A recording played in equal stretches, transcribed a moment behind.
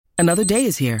Another day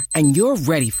is here, and you're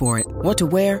ready for it. What to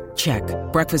wear? Check.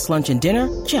 Breakfast, lunch, and dinner?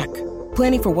 Check.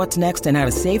 Planning for what's next and how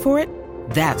to save for it?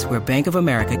 That's where Bank of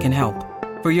America can help.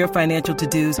 For your financial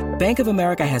to-dos, Bank of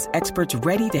America has experts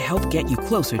ready to help get you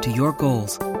closer to your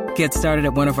goals. Get started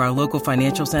at one of our local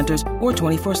financial centers or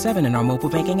 24/7 in our mobile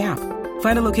banking app.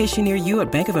 Find a location near you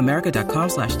at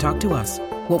bankofamerica.com/talktous.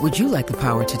 What would you like the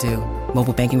power to do?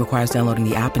 Mobile banking requires downloading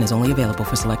the app and is only available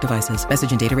for select devices.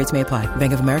 Message and data rates may apply.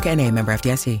 Bank of America N.A., member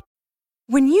FDIC.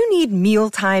 When you need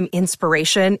mealtime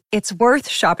inspiration, it's worth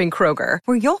shopping Kroger,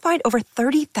 where you'll find over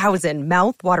 30,000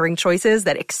 mouth-watering choices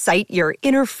that excite your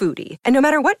inner foodie. And no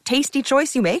matter what tasty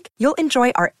choice you make, you'll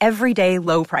enjoy our everyday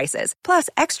low prices, plus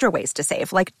extra ways to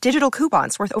save, like digital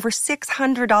coupons worth over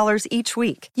 $600 each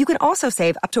week. You can also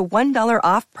save up to $1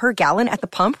 off per gallon at the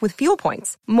pump with fuel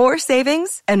points. More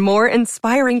savings and more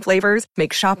inspiring flavors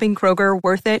make shopping Kroger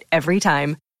worth it every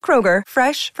time. Kroger,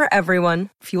 fresh for everyone.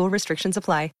 Fuel restrictions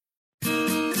apply.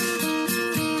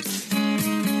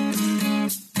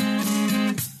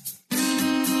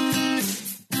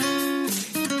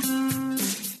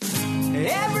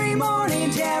 Every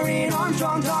morning, Darren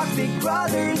Armstrong talks Big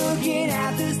Brother, looking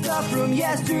at the stuff from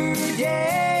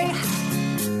yesterday.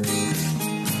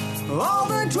 All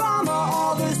the drama,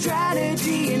 all the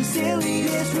strategy and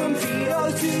silliness from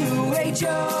Tito to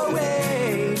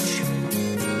HOH.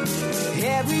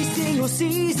 Every single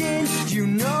season, you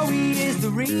know he is the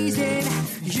reason.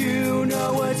 You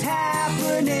know what's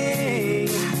happening.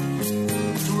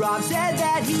 Rob said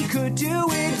that he could do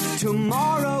it.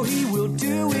 Tomorrow he will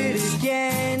do it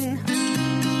again.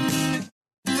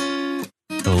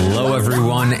 Hello,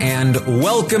 everyone, and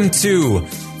welcome to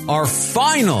our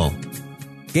final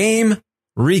game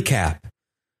recap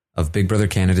of Big Brother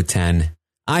Canada 10.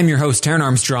 I'm your host, Darren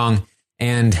Armstrong,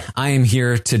 and I am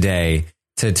here today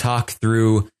to talk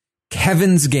through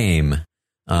Kevin's game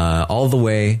all the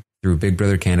way through Big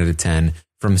Brother Canada 10,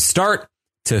 from start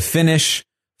to finish,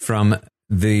 from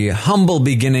the humble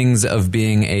beginnings of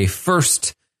being a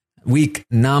first week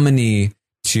nominee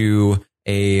to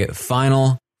a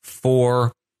Final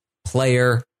Four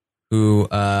player who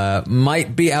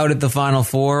might be out at the Final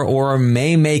Four or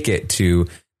may make it to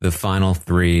the Final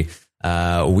Three.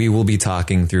 We will be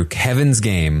talking through Kevin's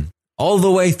game all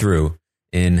the way through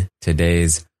in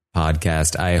today's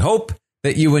podcast. I hope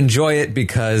that you enjoy it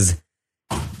because,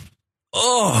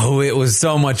 it was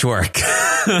so much work.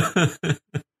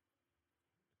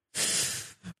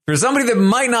 For somebody that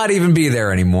might not even be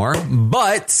there anymore,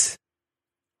 but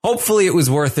hopefully it was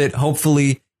worth it.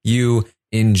 Hopefully you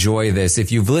enjoy this.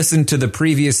 If you've listened to the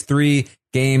previous 3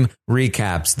 game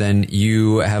recaps, then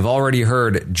you have already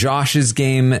heard Josh's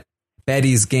game,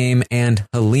 Betty's game, and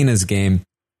Helena's game.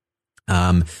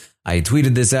 I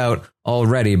tweeted this out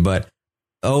already, but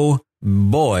oh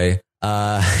boy,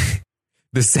 the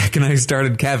second I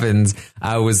started Kevin's,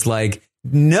 I was like,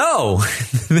 no,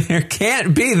 there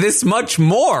can't be this much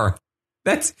more.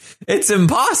 It's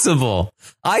impossible.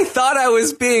 I thought I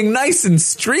was being nice and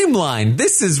streamlined.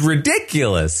 This is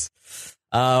ridiculous.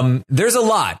 There's a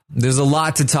lot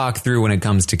to talk through when it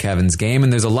comes to Kevin's game,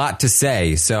 and there's a lot to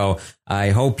say. So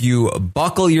I hope you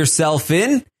buckle yourself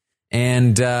in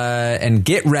and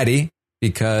get ready,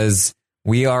 because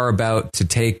we are about to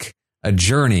take a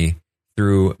journey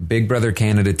through Big Brother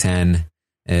Canada 10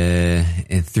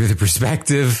 through the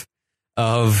perspective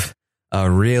of a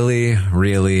really,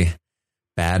 really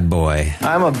bad boy.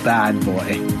 I'm a bad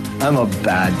boy.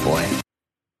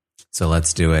 So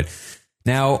let's do it.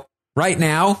 Now, right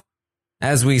now,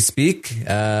 as we speak,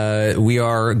 we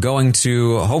are going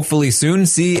to hopefully soon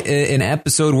see an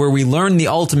episode where we learn the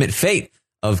ultimate fate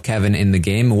of Kevin in the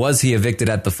game. Was he evicted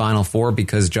at the Final Four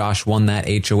because Josh won that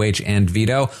HOH and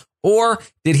veto? Or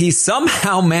did he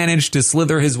somehow manage to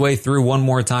slither his way through one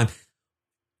more time?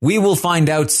 We will find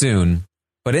out soon.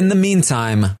 But in the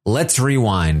meantime, let's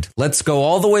rewind. Let's go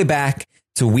all the way back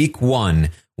to week 1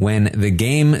 when the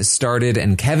game started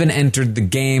and Kevin entered the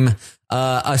game.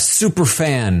 A super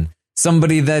fan,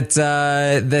 somebody that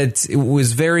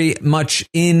was very much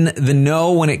in the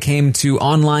know when it came to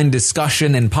online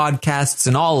discussion and podcasts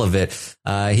and all of it.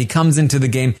 He comes into the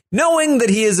game knowing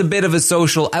that he is a bit of a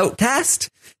social outcast,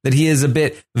 that he is a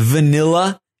bit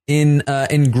vanilla in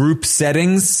group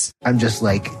settings. I'm just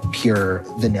like pure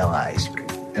vanilla ice cream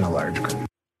in a large group.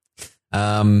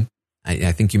 I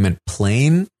think you meant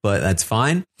plain, but that's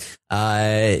fine.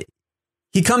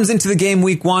 He comes into the game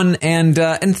week 1 and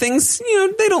things,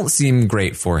 they don't seem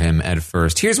great for him at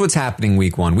first. Here's what's happening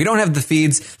week 1. We don't have the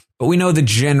feeds, but we know the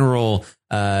general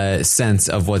sense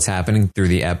of what's happening through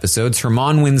the episodes.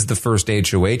 Herman wins the first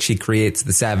HOH. He creates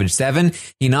the Savage 7.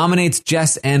 He nominates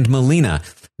Jess and Melina.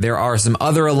 There are some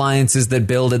other alliances that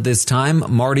build at this time.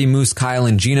 Marty, Moose, Kyle,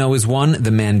 and Gino is one.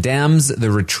 The Mandams, The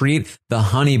Retreat, The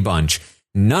Honey Bunch,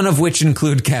 none of which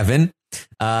include Kevin.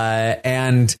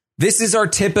 And this is our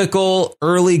typical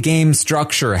early game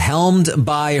structure, helmed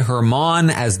by Herman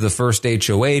as the first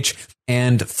HOH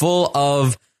and full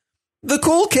of the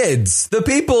cool kids, the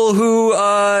people who,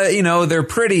 they're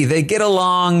pretty, they get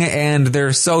along and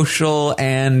they're social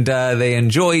and they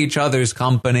enjoy each other's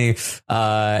company.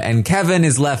 And Kevin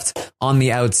is left on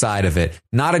the outside of it.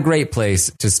 Not a great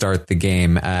place to start the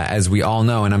game, as we all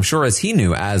know. And I'm sure as he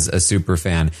knew as a super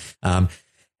fan.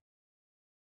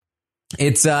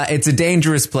 It's a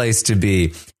dangerous place to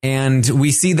be. And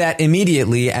we see that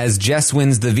immediately as Jess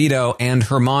wins the veto and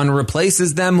Herman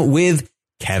replaces them with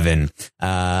Kevin,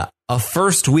 a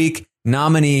first week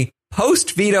nominee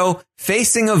post veto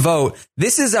facing a vote.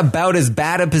 This is about as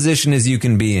bad a position as you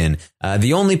can be in.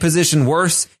 The only position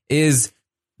worse is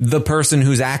the person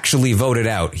who's actually voted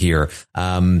out here.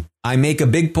 I make a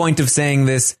big point of saying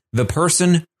this. The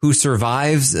person who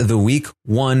survives the week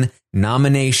 1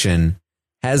 nomination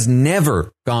has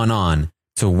never gone on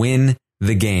to win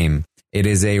the game. It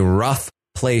is a rough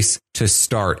place to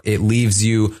start. It leaves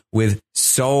you with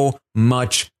so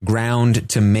much ground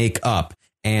to make up.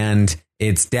 And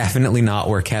it's definitely not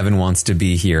where Kevin wants to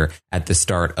be here at the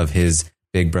start of his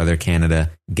Big Brother Canada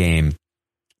game.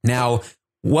 Now,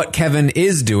 what Kevin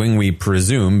is doing, we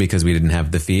presume, because we didn't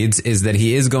have the feeds, is that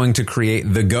he is going to create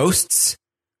the ghosts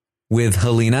with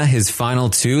Helena, his final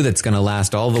 2, that's going to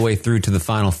last all the way through to the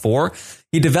final 4.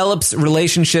 He develops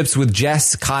relationships with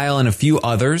Jess, Kyle, and a few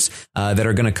others that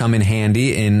are going to come in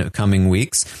handy in coming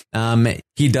weeks.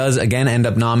 He does, again, end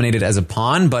up nominated as a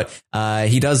pawn, but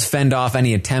he does fend off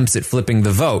any attempts at flipping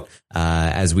the vote.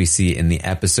 As we see in the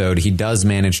episode, he does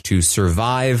manage to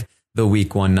survive the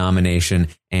week 1 nomination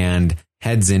and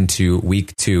heads into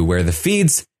week 2, where the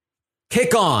feeds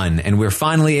kick on, and we're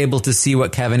finally able to see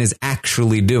what Kevin is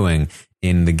actually doing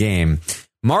in the game.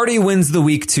 Marty wins the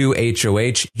week 2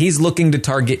 HOH. He's looking to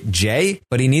target Jay,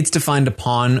 but he needs to find a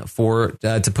pawn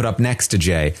to put up next to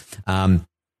Jay. Now,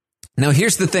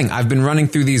 here's the thing. I've been running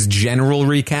through these general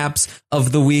recaps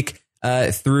of the week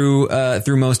through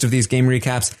most of these game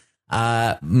recaps.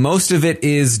 Most of it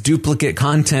is duplicate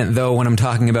content, though, when I'm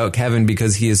talking about Kevin,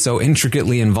 because he is so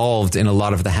intricately involved in a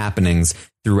lot of the happenings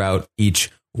throughout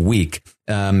each week.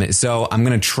 So I'm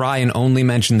going to try and only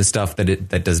mention the stuff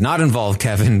that does not involve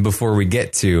Kevin before we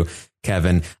get to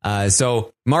Kevin.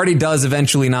 So Marty does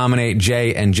eventually nominate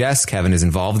Jay and Jess. Kevin is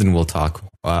involved, and we'll talk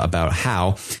about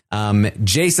how.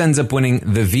 Jace ends up winning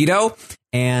the veto,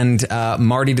 and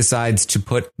Marty decides to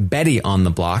put Betty on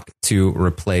the block to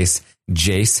replace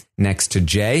Jace next to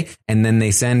Jay, and then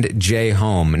they send Jay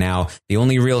home. Now, the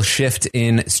only real shift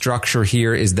in structure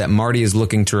here is that Marty is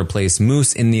looking to replace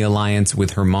Moose in the alliance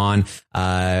with Herman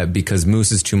because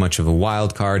Moose is too much of a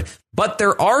wild card. But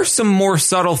there are some more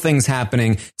subtle things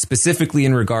happening, specifically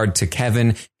in regard to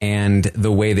Kevin and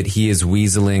the way that he is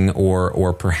weaseling,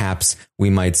 or perhaps we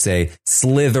might say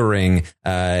slithering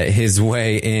his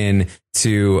way in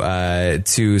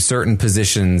to certain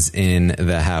positions in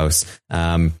the house.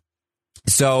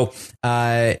 So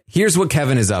here's what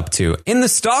Kevin is up to. In the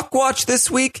stock watch this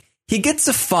week, he gets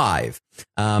a 5.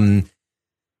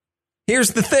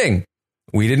 Here's the thing.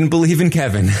 We didn't believe in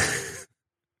Kevin.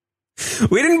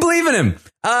 We didn't believe in him.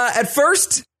 At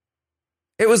first,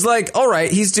 it was like, all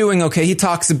right, he's doing okay. He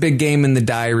talks a big game in the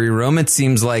diary room. It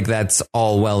seems like that's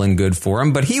all well and good for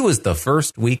him. But he was the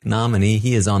first week nominee.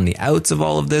 He is on the outs of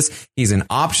all of this. He's an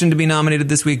option to be nominated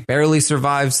this week. Barely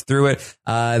survives through it.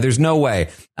 There's no way.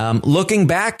 Looking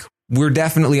back, we're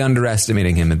definitely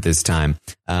underestimating him at this time.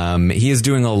 He is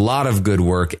doing a lot of good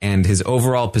work, and his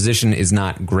overall position is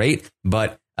not great,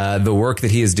 but the work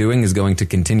that he is doing is going to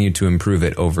continue to improve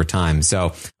it over time.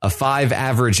 So a 5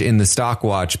 average in the stock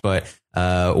watch, but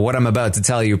what I'm about to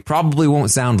tell you probably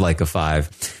won't sound like a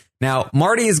 5. Now,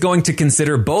 Marty is going to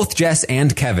consider both Jess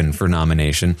and Kevin for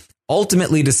nomination,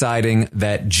 ultimately deciding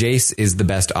that Jace is the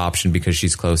best option because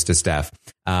she's close to Steph.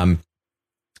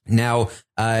 Now,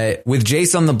 with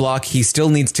Jace on the block, he still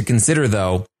needs to consider,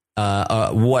 though,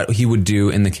 what he would do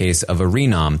in the case of a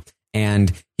renom.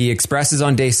 And he expresses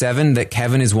on day 7 that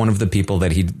Kevin is one of the people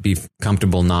that he'd be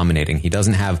comfortable nominating. He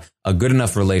doesn't have a good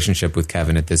enough relationship with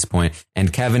Kevin at this point.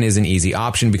 And Kevin is an easy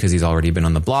option because he's already been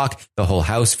on the block. The whole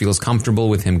house feels comfortable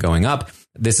with him going up.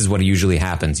 This is what usually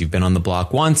happens. You've been on the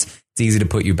block once. It's easy to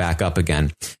put you back up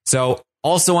again. So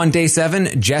also on day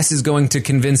 7, Jess is going to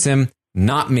convince him,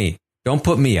 not me. Don't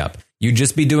put me up. You'd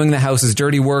just be doing the house's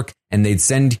dirty work and they'd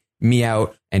send me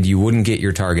out and you wouldn't get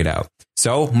your target out.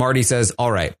 So Marty says,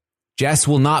 all right, Jess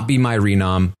will not be my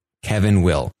renom. Kevin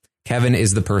will. Kevin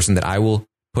is the person that I will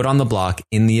put on the block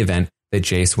in the event that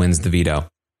Jace wins the veto.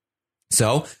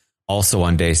 So, also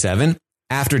on day 7,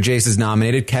 after Jace is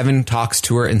nominated, Kevin talks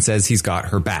to her and says he's got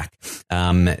her back.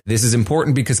 This is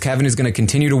important because Kevin is going to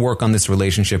continue to work on this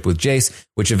relationship with Jace,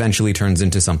 which eventually turns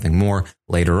into something more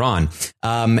later on.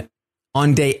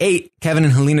 On day 8, Kevin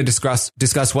and Helena discuss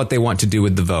what they want to do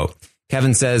with the vote.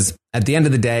 Kevin says, at the end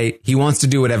of the day, he wants to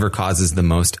do whatever causes the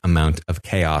most amount of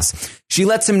chaos. She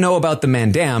lets him know about the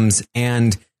Mandams,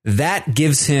 and that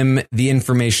gives him the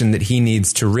information that he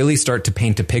needs to really start to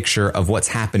paint a picture of what's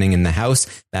happening in the house.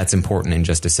 That's important in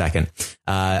just a second.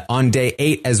 On day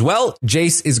 8 as well,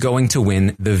 Jace is going to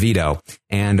win the veto,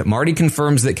 and Marty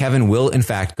confirms that Kevin will in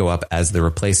fact go up as the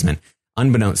replacement,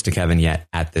 unbeknownst to Kevin yet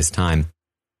at this time.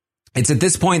 It's at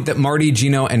this point that Marty,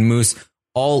 Gino, and Moose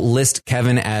all list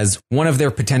Kevin as one of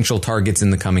their potential targets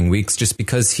in the coming weeks, just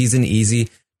because he's an easy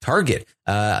target,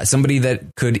 somebody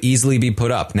that could easily be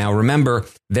put up. Now, remember,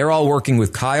 they're all working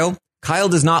with Kyle. Kyle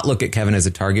does not look at Kevin as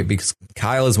a target because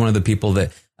Kyle is one of the people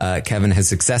that Kevin has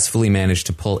successfully managed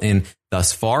to pull in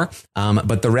thus far.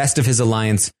 But the rest of his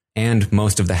alliance and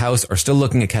most of the house are still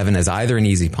looking at Kevin as either an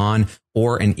easy pawn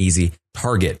or an easy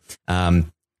target.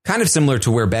 Kind of similar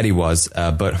to where Betty was,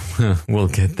 but we'll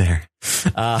get there.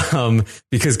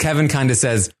 Because Kevin kind of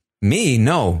says, me?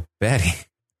 No, Betty.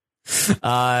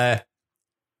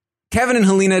 Kevin and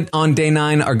Helena on day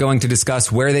 9 are going to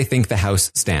discuss where they think the house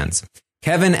stands.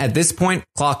 Kevin, at this point,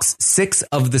 clocks 6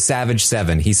 of the Savage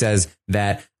 7. He says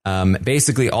that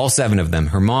basically all 7 of them,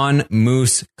 Herman,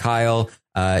 Moose, Kyle,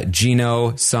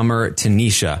 Gino, Summer,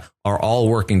 Tanisha, are all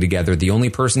working together. The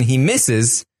only person he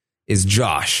misses is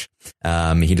Josh.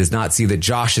 He does not see that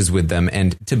Josh is with them.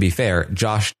 And to be fair,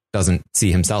 Josh doesn't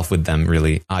see himself with them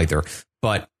really either.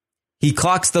 But he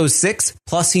clocks those 6,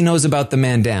 plus he knows about the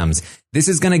Mandams. This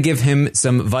is going to give him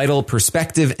some vital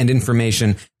perspective and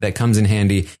information that comes in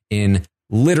handy in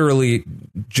literally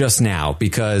just now,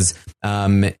 because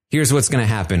here's what's going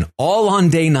to happen. All on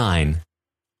day 9.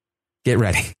 Get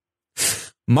ready.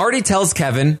 Marty tells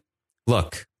Kevin,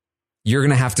 look, you're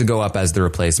going to have to go up as the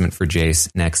replacement for Jace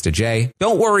next to Jay.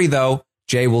 Don't worry, though.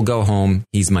 Jay will go home.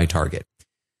 He's my target.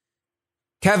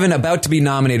 Kevin, about to be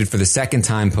nominated for the second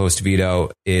time post-veto,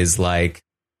 is like,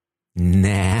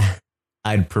 nah,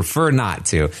 I'd prefer not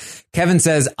to. Kevin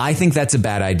says, I think that's a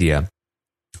bad idea.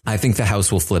 I think the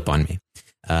house will flip on me.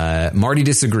 Marty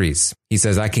disagrees. He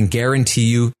says, I can guarantee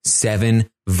you 7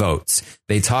 votes.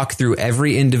 They talk through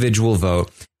every individual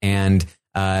vote, and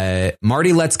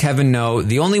Marty lets Kevin know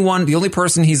the only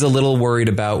person he's a little worried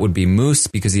about would be Moose,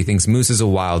 because he thinks Moose is a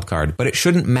wild card, but it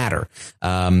shouldn't matter.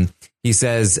 He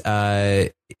says,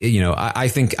 I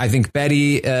think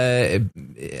Betty,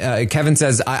 Kevin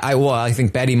says, I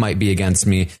think Betty might be against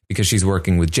me because she's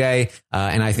working with Jay.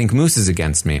 And I think Moose is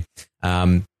against me.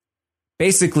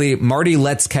 Basically, Marty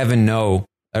lets Kevin know,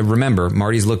 remember,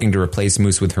 Marty's looking to replace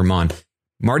Moose with Herman.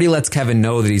 Marty lets Kevin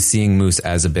know that he's seeing Moose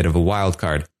as a bit of a wild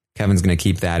card. Kevin's going to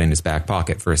keep that in his back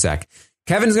pocket for a sec.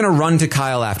 Kevin's going to run to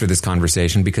Kyle after this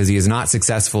conversation because he is not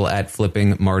successful at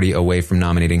flipping Marty away from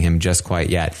nominating him just quite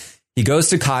yet. He goes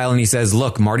to Kyle and he says,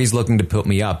 look, Marty's looking to put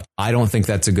me up. I don't think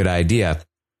that's a good idea.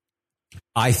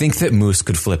 I think that Moose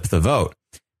could flip the vote.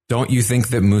 Don't you think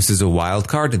that Moose is a wild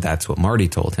card? That's what Marty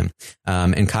told him.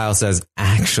 And Kyle says,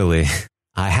 actually,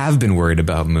 I have been worried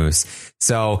about Moose.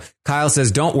 So Kyle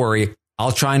says, don't worry.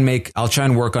 I'll try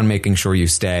and work on making sure you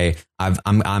stay.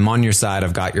 I'm on your side.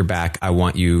 I've got your back. I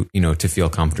want you, to feel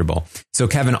comfortable. So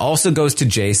Kevin also goes to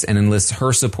Jace and enlists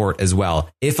her support as well.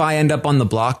 If I end up on the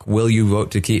block, will you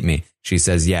vote to keep me? She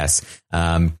says yes.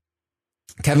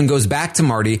 Kevin goes back to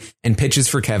Marty and pitches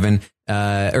for Kevin,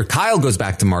 or Kyle goes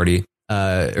back to Marty,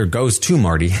 or goes to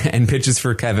Marty and pitches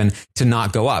for Kevin to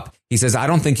not go up. He says, I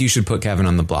don't think you should put Kevin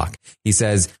on the block. He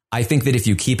says, I think that if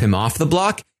you keep him off the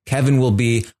block, Kevin will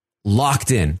be locked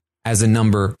in as a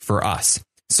number for us.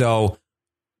 So,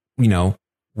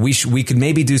 we could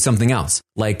maybe do something else,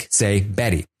 like say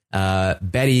Betty.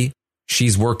 Betty,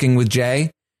 she's working with Jay.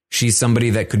 She's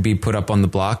somebody that could be put up on the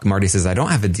block. Marty says, I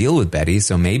don't have a deal with Betty,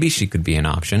 so maybe she could be an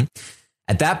option.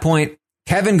 At that point,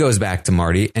 Kevin goes back to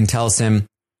Marty and tells him,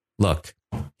 look,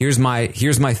 here's my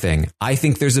thing. I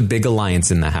think there's a big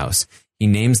alliance in the house. He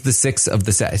names the six of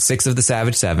the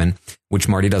Savage 7, which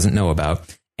Marty doesn't know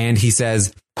about. And he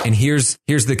says, and here's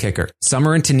the kicker.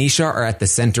 Summer and Tanisha are at the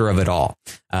center of it all.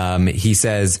 He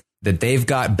says that they've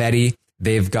got Betty.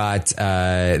 They've got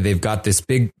this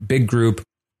big group.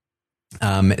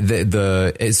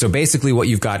 So basically what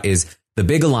you've got is the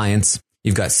big alliance.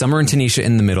 You've got Summer and Tanisha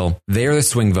in the middle. They're the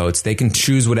swing votes. They can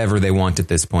choose whatever they want at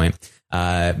this point.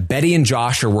 Betty and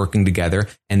Josh are working together,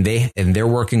 and they're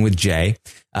working with Jay.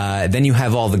 Then you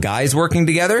have all the guys working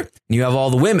together, and you have all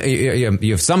the women.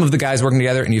 You have some of the guys working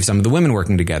together, and you have some of the women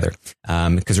working together.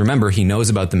 Because remember, he knows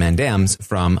about the Mandams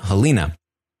from Helena.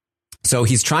 So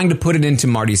he's trying to put it into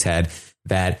Marty's head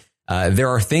that there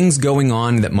are things going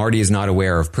on that Marty is not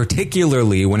aware of,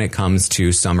 particularly when it comes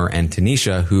to Summer and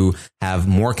Tanisha, who have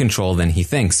more control than he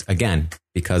thinks. Again,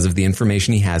 because of the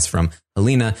information he has from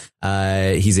Helena,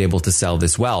 he's able to sell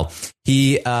this well.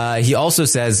 He also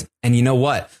says, and you know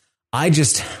what? I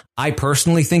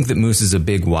personally think that Moose is a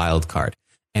big wild card.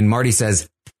 And Marty says,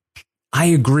 I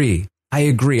agree.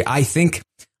 I think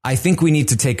we need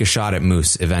to take a shot at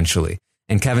Moose eventually.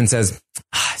 And Kevin says,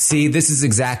 see, this is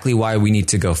exactly why we need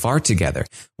to go far together.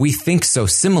 We think so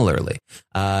similarly.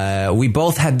 We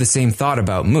both had the same thought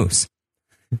about Moose.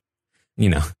 You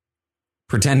know,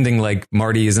 pretending like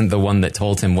Marty isn't the one that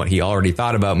told him what he already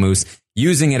thought about Moose,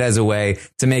 using it as a way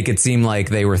to make it seem like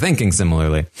they were thinking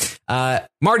similarly.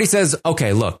 Marty says,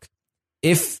 okay, look,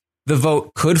 if the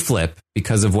vote could flip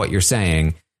because of what you're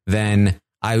saying, then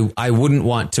I wouldn't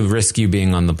want to risk you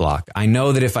being on the block. I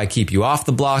know that if I keep you off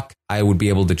the block, I would be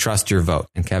able to trust your vote.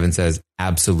 And Kevin says,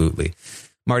 absolutely.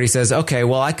 Marty says, okay,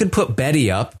 well, I could put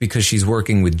Betty up because she's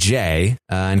working with Jay.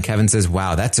 And Kevin says,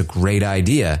 wow, that's a great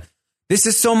idea. This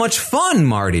is so much fun,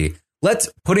 Marty.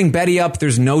 Putting Betty up,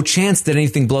 there's no chance that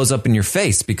anything blows up in your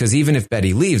face, because even if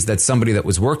Betty leaves, that's somebody that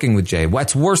was working with Jay.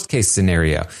 What's worst case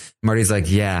scenario? Marty's like,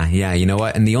 yeah, you know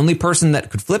what? And the only person that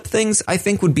could flip things, I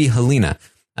think, would be Helena.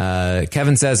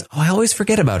 Kevin says, I always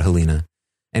forget about Helena.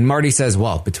 And Marty says,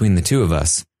 well, between the two of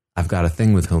us, I've got a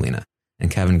thing with Helena.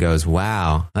 And Kevin goes,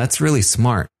 wow, that's really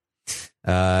smart.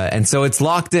 And so it's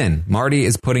locked in. Marty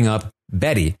is putting up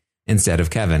Betty instead of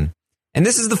Kevin. And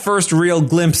this is the first real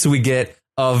glimpse we get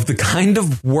of the kind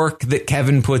of work that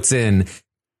Kevin puts in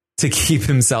to keep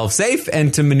himself safe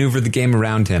and to maneuver the game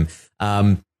around him.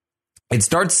 It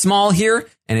starts small here,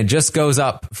 and it just goes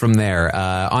up from there.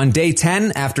 On day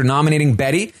 10, after nominating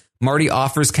Betty, Marty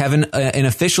offers Kevin an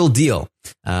official deal.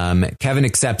 Kevin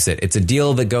accepts it. It's a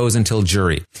deal that goes until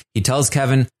jury. He tells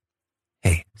Kevin,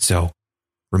 hey, so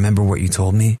remember what you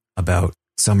told me about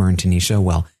Summer and Tanisha?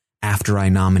 Well, after I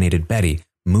nominated Betty,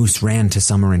 Moose ran to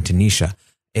Summer and Tanisha.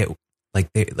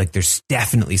 There's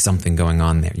definitely something going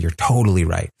on there. You're totally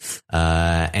right.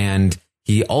 And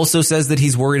he also says that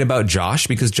he's worried about Josh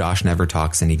because Josh never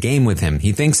talks any game with him.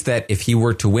 He thinks that if he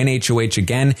were to win HOH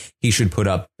again, he should put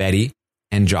up Betty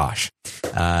and Josh.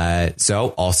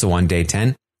 So also on day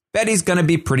 10, Betty's going to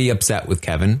be pretty upset with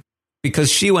Kevin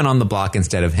because she went on the block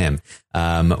instead of him.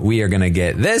 We are going to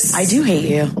get this. I do hate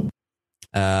you.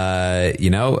 And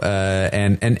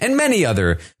many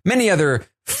other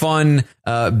fun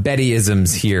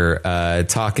Bettyisms here,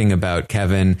 talking about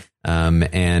Kevin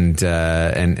and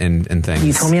things.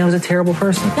 You told me I was a terrible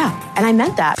person. Yeah, and I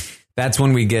meant that. That's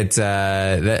when we get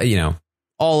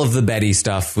all of the Betty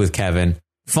stuff with Kevin.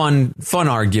 Fun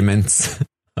arguments.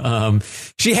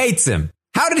 She hates him.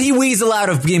 How did he weasel out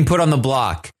of being put on the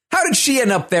block? How did she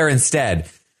end up there instead?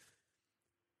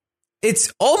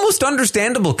 It's almost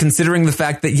understandable considering the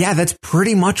fact that, yeah, that's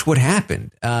pretty much what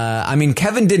happened.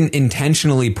 Kevin didn't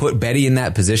intentionally put Betty in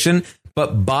that position,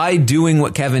 but by doing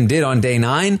what Kevin did on day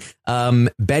 9,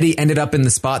 Betty ended up in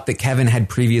the spot that Kevin had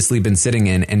previously been sitting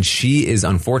in, and she is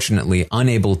unfortunately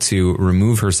unable to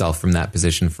remove herself from that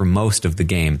position for most of the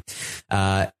game.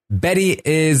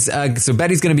 Betty's going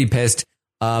to be pissed.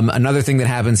 Another thing that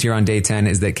happens here on day 10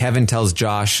 is that Kevin tells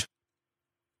Josh,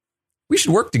 we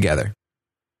should work together.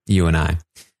 You and I.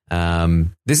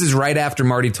 This is right after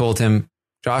Marty told him,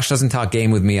 Josh doesn't talk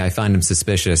game with me. I find him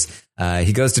suspicious.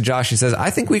 He goes to Josh. He says, I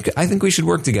think we should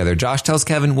work together. Josh tells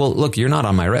Kevin, well, look, you're not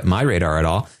on my radar at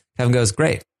all. Kevin goes,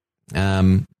 great.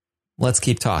 Let's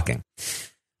keep talking.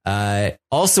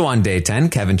 Also on day 10,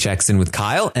 Kevin checks in with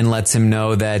Kyle and lets him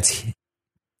know that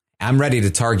I'm ready to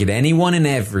target anyone and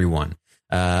everyone,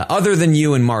 other than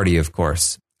you and Marty, of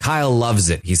course. Kyle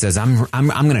loves it. He says, I'm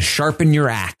going to sharpen your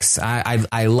axe.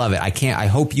 I love it. I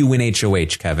hope you win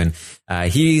HOH, Kevin.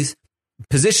 He's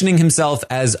positioning himself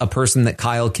as a person that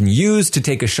Kyle can use to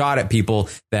take a shot at people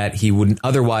that he wouldn't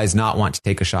otherwise not want to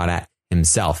take a shot at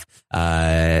himself.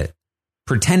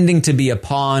 Pretending to be a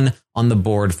pawn on the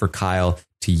board for Kyle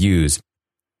to use.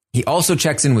 He also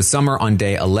checks in with Summer on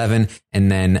day 11, and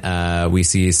then we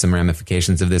see some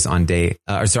ramifications of this on day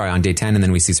 10, and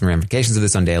then we see some ramifications of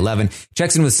this on day 11.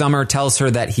 Checks in with Summer, tells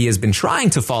her that he has been trying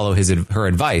to follow her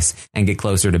advice and get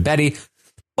closer to Betty,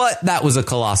 but that was a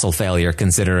colossal failure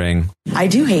considering... I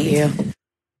do hate you.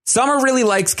 Summer really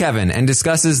likes Kevin and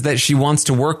discusses that she wants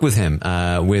to work with him,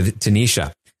 with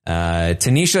Tanisha.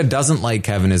 Tanisha doesn't like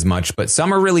Kevin as much, but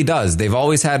Summer really does. They've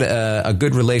always had a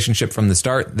good relationship from the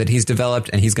start that he's developed,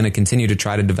 and he's going to continue to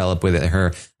try to develop with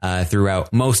her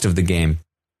throughout most of the game.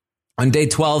 On day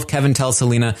 12, Kevin tells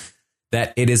Helena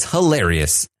that it is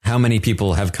hilarious how many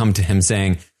people have come to him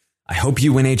saying, I hope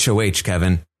you win HOH,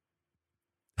 Kevin.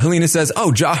 Helena says,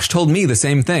 oh, Josh told me the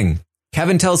same thing.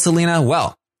 Kevin tells Helena,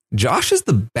 well, Josh is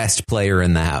the best player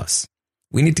in the house.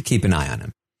 We need to keep an eye on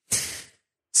him.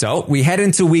 So we head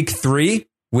into week 3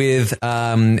 with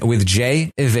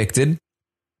Jay evicted,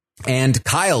 and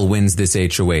Kyle wins this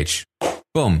HOH.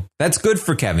 Boom. That's good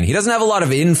for Kevin. He doesn't have a lot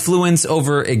of influence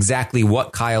over exactly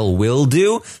what Kyle will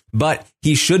do, but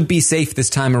he should be safe this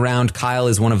time around. Kyle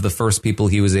is one of the first people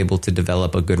he was able to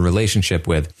develop a good relationship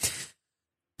with.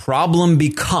 Problem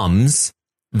becomes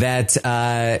that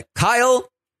Kyle,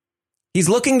 he's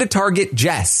looking to target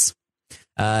Jess.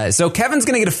 So Kevin's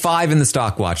going to get a 5 in the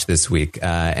stock watch this week.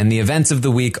 And the events of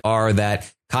the week are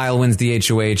that Kyle wins the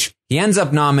HOH. He ends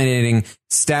up nominating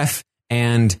Steph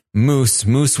and Moose.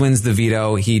 Moose wins the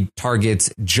veto. He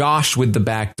targets Josh with the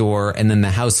back door, and then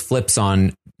the house flips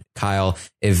on Kyle,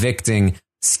 evicting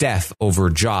Steph over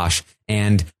Josh.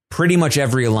 And pretty much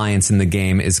every alliance in the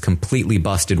game is completely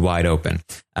busted wide open.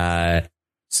 And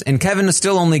Kevin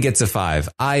still only gets a 5.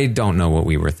 I don't know what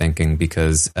we were thinking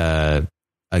because,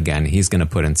 again, he's going to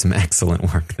put in some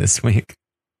excellent work this week.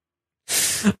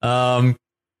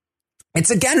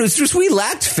 It's just we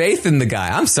lacked faith in the guy.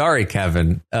 I'm sorry,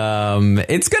 Kevin.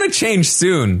 It's going to change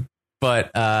soon,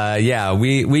 but yeah,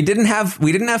 we didn't have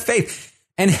faith,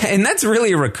 and that's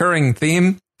really a recurring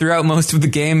theme throughout most of the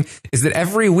game. Is that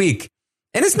every week,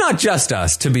 and it's not just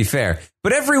us, to be fair,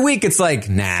 but every week it's like,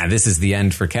 nah, this is the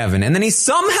end for Kevin, and then he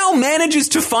somehow manages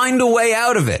to find a way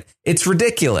out of it. It's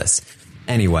ridiculous.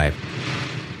 Anyway.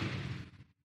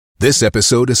 This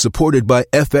episode is supported by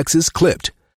FX's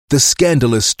Clipped, the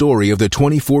scandalous story of the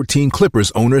 2014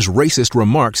 Clippers owner's racist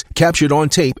remarks captured on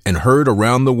tape and heard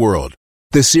around the world.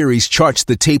 The series charts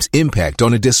the tape's impact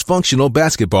on a dysfunctional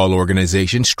basketball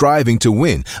organization striving to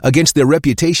win against their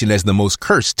reputation as the most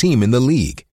cursed team in the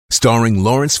league. Starring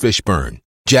Lawrence Fishburne,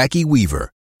 Jackie Weaver,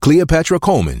 Cleopatra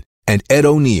Coleman, and Ed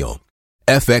O'Neill.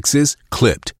 FX's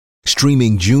Clipped,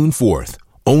 streaming June 4th,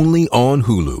 only on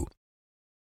Hulu.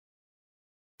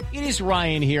 It is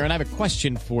Ryan here, and I have a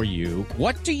question for you.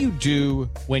 What do you do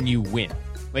when you win?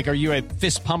 Like, are you a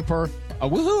fist pumper, a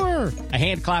woo-hooer, a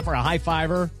hand clapper, a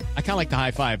high-fiver? I kind of like the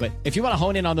high-five, but if you want to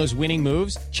hone in on those winning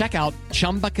moves, check out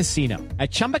Chumba Casino.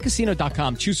 At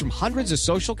ChumbaCasino.com, choose from hundreds of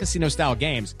social casino-style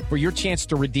games for your chance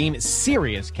to redeem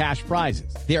serious cash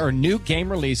prizes. There are new game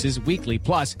releases weekly,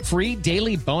 plus free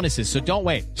daily bonuses, so don't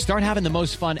wait. Start having the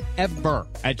most fun ever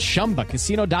at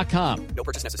ChumbaCasino.com. No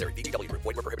purchase necessary. VGW Group.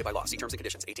 Void where prohibited by law. See terms and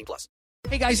conditions. 18+.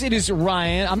 Hey guys, it is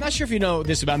Ryan. I'm not sure if you know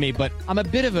this about me, but I'm a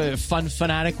bit of a fun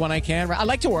fanatic when I can. I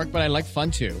like to work, but I like fun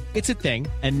too. It's a thing.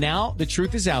 And now the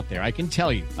truth is out there. I can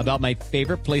tell you about my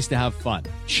favorite place to have fun.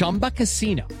 Chumba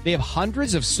Casino. They have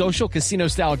hundreds of social casino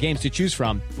style games to choose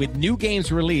from with new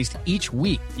games released each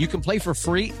week. You can play for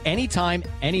free anytime,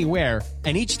 anywhere.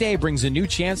 And each day brings a new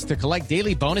chance to collect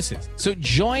daily bonuses. So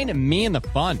join me in the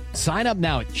fun. Sign up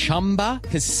now at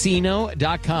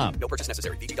ChumbaCasino.com. No purchase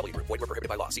necessary. VGW Group. Void where prohibited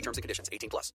by law. See terms and conditions.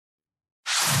 18+.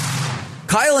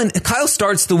 Kyle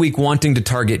starts the week wanting to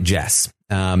target Jess.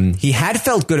 He had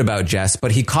felt good about Jess,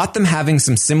 but he caught them having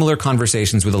some similar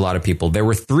conversations with a lot of people. There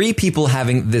were 3 people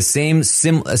having the same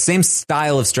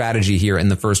style of strategy here in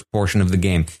the first portion of the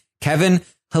game. Kevin,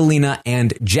 Helena,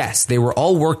 and Jess. They were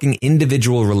all working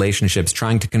individual relationships,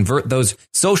 trying to convert those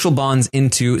social bonds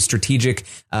into strategic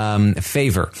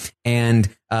favor and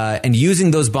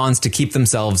using those bonds to keep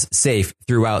themselves safe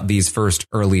throughout these first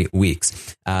early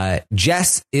weeks.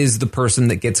 Jess is the person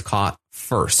that gets caught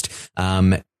first.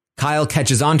 Kyle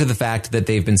catches on to the fact that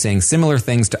they've been saying similar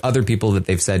things to other people that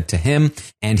they've said to him,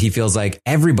 and he feels like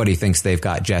everybody thinks they've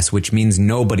got Jess, which means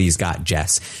nobody's got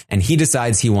Jess, and he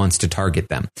decides he wants to target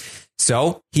them.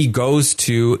 So he goes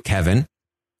to Kevin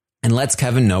and lets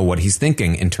Kevin know what he's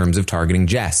thinking in terms of targeting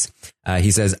Jess.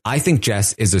 He says, I think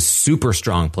Jess is a super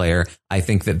strong player. I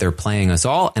think that they're playing us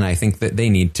all, and I think that they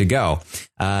need to go.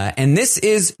 And this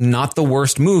is not the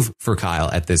worst move for Kyle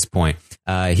at this point.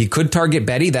 He could target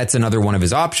Betty. That's another one of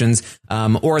his options.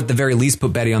 Or at the very least,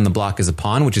 put Betty on the block as a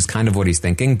pawn, which is kind of what he's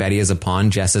thinking. Betty as a pawn,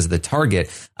 Jess as the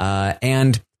target.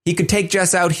 And he could take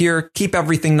Jess out here, keep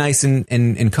everything nice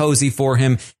and cozy for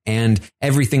him, and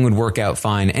everything would work out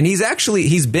fine. And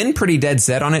he's been pretty dead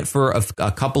set on it for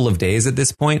a couple of days at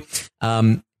this point.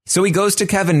 So he goes to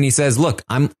Kevin and he says, look,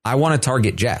 I want to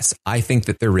target Jess. I think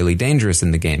that they're really dangerous in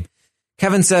the game.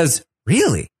 Kevin says,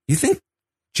 really? You think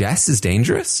Jess is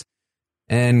dangerous?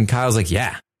 And Kyle's like,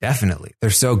 yeah, definitely. They're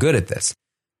so good at this.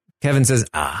 Kevin says,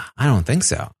 I don't think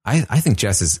so. I think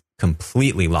Jess is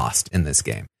completely lost in this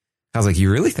game. Kyle's like,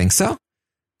 you really think so?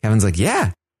 Kevin's like,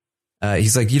 yeah.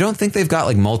 He's like, you don't think they've got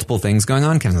like multiple things going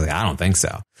on? Kevin's like, I don't think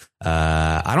so.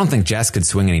 I don't think Jess could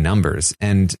swing any numbers.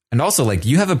 And also, like,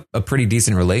 you have a pretty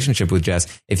decent relationship with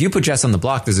Jess. If you put Jess on the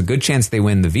block, there's a good chance they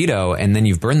win the veto, and then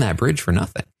you've burned that bridge for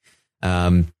nothing.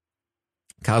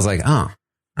 Kyle's like, oh,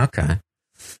 okay.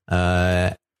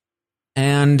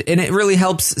 And it really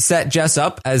helps set Jess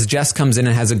up as Jess comes in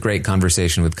and has a great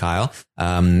conversation with Kyle,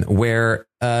 where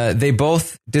they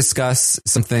both discuss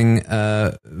something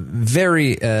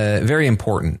very, very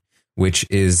important, which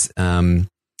is, that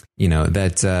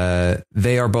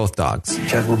they are both dogs.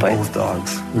 Jeff, we're both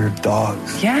dogs. We're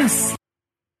dogs. Yes.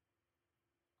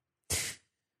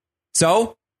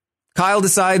 So Kyle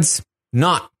decides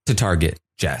not to target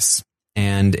Jess,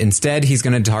 and instead he's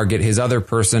going to target his other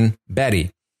person,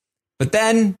 Betty. But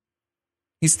then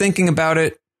he's thinking about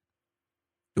it.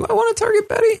 Do I want to target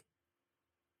Betty?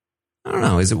 I don't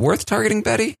know. Is it worth targeting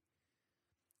Betty?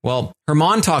 Well,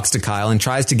 Herman talks to Kyle and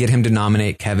tries to get him to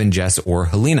nominate Kevin, Jess, or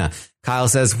Helena. Kyle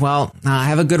says, well, I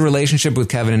have a good relationship with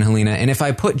Kevin and Helena, and if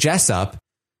I put Jess up,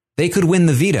 they could win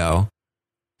the veto,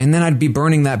 and then I'd be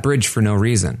burning that bridge for no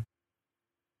reason.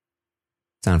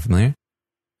 Sound familiar?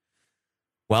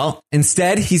 Well,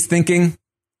 instead, he's thinking,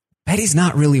 Betty's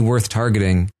not really worth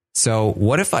targeting. So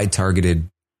what if I targeted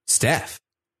Steph?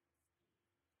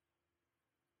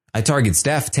 I target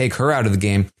Steph, take her out of the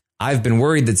game. I've been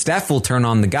worried that Steph will turn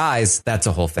on the guys. That's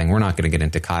a whole thing. We're not going to get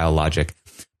into Kyle logic.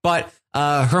 But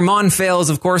Herman fails,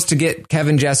 of course, to get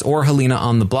Kevin, Jess, or Helena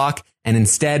on the block. And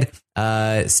instead,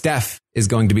 Steph is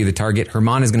going to be the target.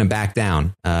 Herman is going to back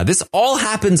down. This all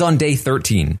happens on day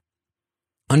 13.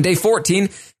 On day 14,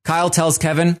 Kyle tells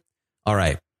Kevin, all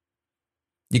right,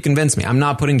 you convinced me. I'm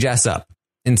not putting Jess up.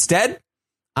 Instead,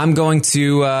 I'm going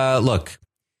to, look,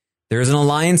 there's an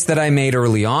alliance that I made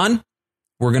early on.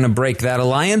 We're going to break that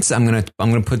alliance. I'm going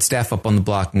to put Steph up on the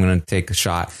block. I'm going to take a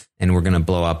shot and we're going to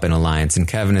blow up an alliance. And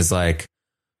Kevin is like,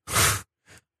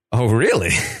 oh, really?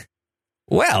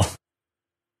 Well,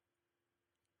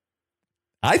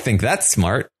 I think that's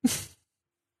smart.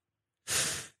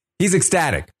 He's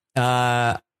ecstatic.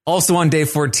 Also on day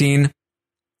 14,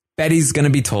 Betty's going to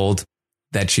be told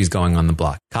that she's going on the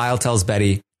block. Kyle tells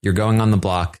Betty, you're going on the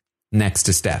block next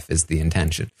to Steph is the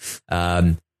intention.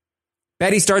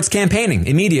 Betty starts campaigning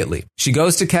immediately. She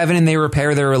goes to Kevin and they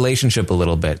repair their relationship a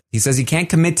little bit. He says he can't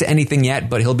commit to anything yet,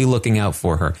 but he'll be looking out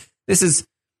for her. This is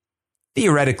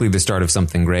theoretically the start of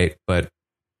something great, but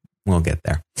we'll get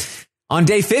there. On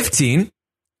day 15,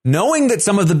 knowing that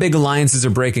some of the big alliances are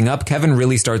breaking up, Kevin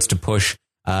really starts to push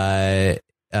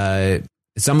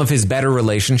some of his better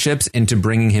relationships into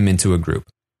bringing him into a group.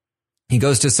 He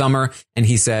goes to Summer and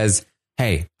he says,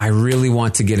 hey, I really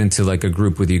want to get into like a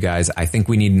group with you guys. I think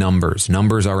we need numbers.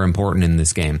 Numbers are important in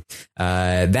this game.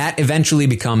 That eventually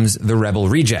becomes the Rebel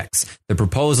Rejects. The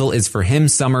proposal is for him,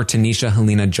 Summer, Tanisha,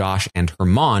 Helena, Josh, and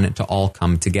Herman to all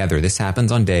come together. This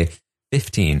happens on day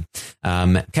 15.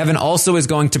 Kevin also is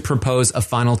going to propose a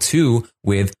final 2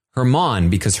 with Herman,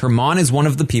 because Herman is one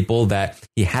of the people that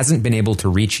he hasn't been able to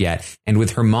reach yet. And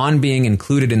with Herman being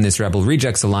included in this Rebel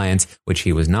Rejects alliance, which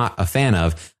he was not a fan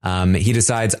of, he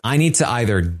decides I need to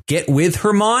either get with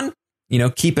Herman,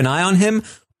 keep an eye on him,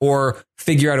 or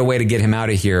figure out a way to get him out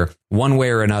of here. One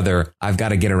way or another, I've got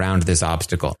to get around this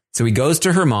obstacle. So he goes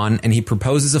to Herman and he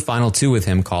proposes a final 2 with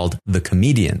him called the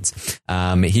Comedians.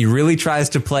 He really tries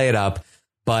to play it up,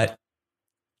 but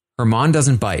Herman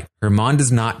doesn't bite. Herman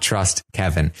does not trust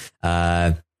Kevin.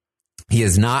 He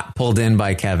is not pulled in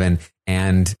by Kevin,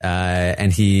 and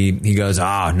he goes,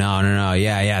 oh, no.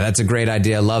 Yeah, that's a great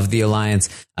idea. Love the alliance.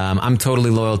 I'm totally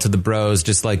loyal to the bros,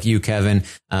 just like you, Kevin.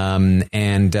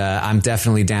 And I'm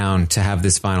definitely down to have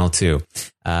this final 2.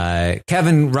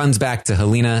 Kevin runs back to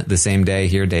Helena the same day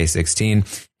here, day 16,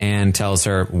 and tells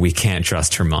her, we can't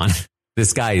trust Herman.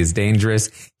 This guy is dangerous.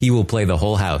 He will play the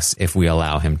whole house if we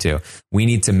allow him to. We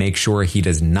need to make sure he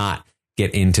does not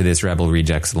get into this Rebel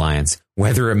Rejects alliance.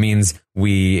 Whether it means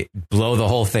we blow the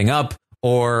whole thing up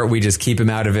or we just keep him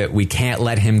out of it, we can't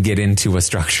let him get into a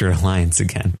structured alliance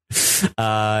again.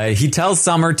 He tells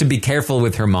Summer to be careful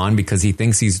with Herman because he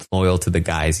thinks he's loyal to the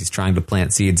guys. He's trying to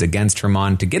plant seeds against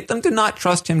Herman to get them to not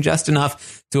trust him just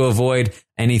enough to avoid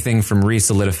anything from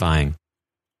re-solidifying.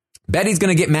 Betty's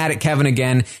going to get mad at Kevin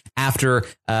again after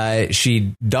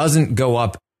she doesn't go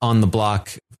up on the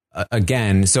block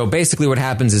again. So basically what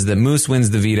happens is that Moose wins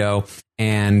the veto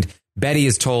and Betty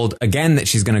is told again that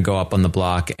she's going to go up on the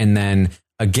block. And then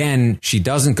again, she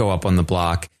doesn't go up on the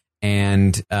block.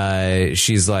 And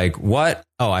she's like, what?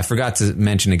 Oh, I forgot to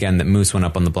mention again that Moose went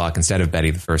up on the block instead of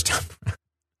Betty the first time.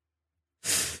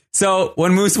 So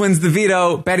when Moose wins the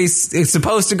veto, Betty is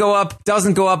supposed to go up,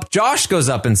 doesn't go up. Josh goes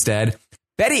up instead.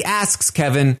 Betty asks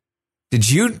Kevin, did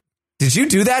you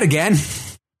do that again?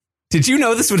 Did you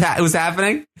know this was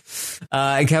happening?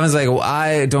 And Kevin's like, well,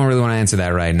 I don't really want to answer that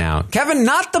right now. Kevin,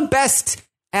 not the best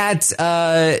at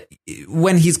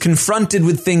when he's confronted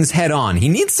with things head on. He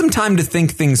needs some time to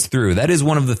think things through. That is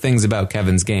one of the things about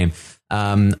Kevin's game.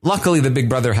 Luckily, the Big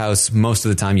Brother house, most of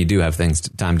the time you do have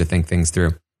time to think things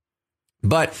through.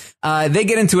 But they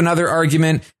get into another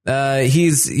argument.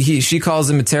 She calls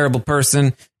him a terrible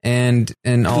person and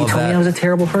all of that. He told me I was a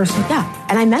terrible person? Yeah,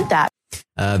 and I meant that.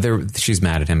 She's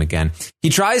mad at him again. He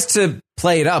tries to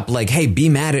play it up like, hey, be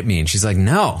mad at me. And she's like,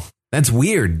 no, that's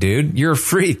weird, dude. You're a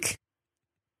freak.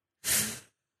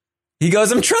 He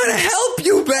goes, I'm trying to help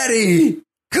you, Betty.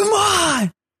 Come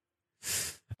on.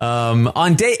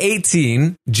 On day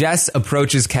 18, Jess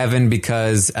approaches Kevin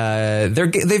because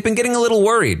they've been getting a little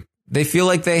worried. They feel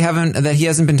like that he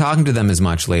hasn't been talking to them as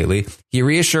much lately. He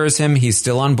reassures him he's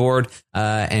still on board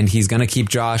and he's going to keep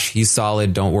Josh. He's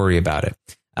solid. Don't worry about it.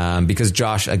 Because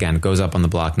Josh, again, goes up on the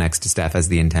block next to Steph as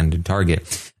the intended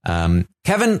target.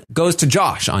 Kevin goes to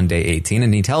Josh on day 18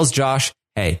 and he tells Josh,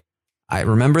 hey, I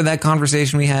remember that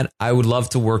conversation we had. I would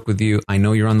love to work with you. I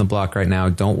know you're on the block right now.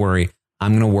 Don't worry.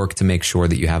 I'm going to work to make sure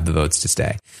that you have the votes to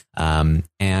stay.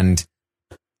 And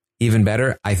even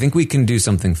better, I think we can do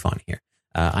something fun here.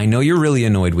 I know you're really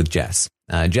annoyed with Jess.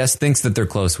 Jess thinks that they're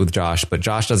close with Josh, but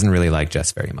Josh doesn't really like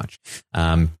Jess very much.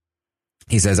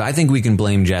 He says, I think we can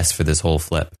blame Jess for this whole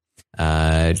flip.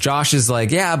 Josh is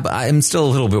like, yeah, but I'm still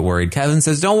a little bit worried. Kevin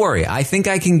says, don't worry. I think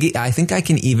I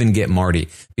can even get Marty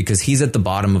because he's at the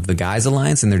bottom of the guys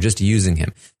alliance and they're just using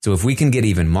him. So if we can get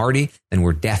even Marty, then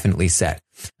we're definitely set.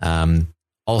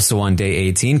 Also on day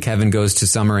 18, Kevin goes to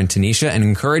Summer and Tanisha and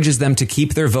encourages them to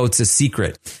keep their votes a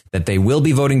secret, that they will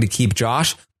be voting to keep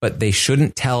Josh, but they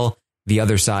shouldn't tell the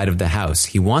other side of the house.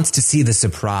 He wants to see the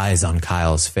surprise on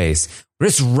Kyle's face.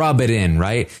 Just rub it in,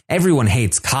 right? Everyone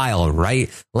hates Kyle, right?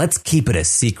 Let's keep it a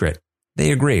secret.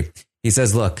 They agree. He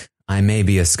says, look, I may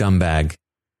be a scumbag,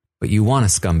 but you want a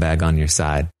scumbag on your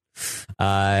side.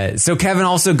 So Kevin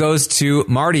also goes to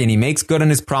Marty and he makes good on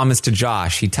his promise to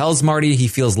Josh. He tells Marty he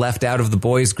feels left out of the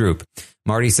boys group.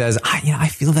 Marty says, I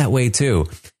feel that way too.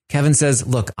 Kevin says,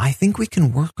 look, I think we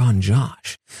can work on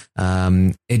Josh.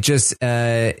 It just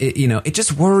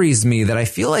worries me that I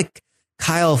feel like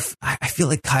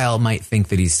Kyle might think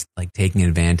that he's like taking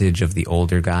advantage of the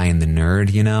older guy and the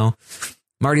nerd, you know?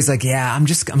 Marty's like, yeah, I'm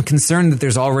concerned that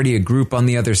there's already a group on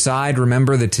the other side.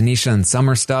 Remember the Tanisha and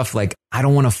Summer stuff? Like, I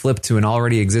don't want to flip to an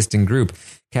already existing group.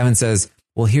 Kevin says,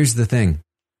 well, here's the thing.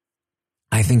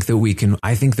 I think that we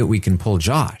can pull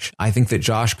Josh. I think that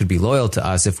Josh could be loyal to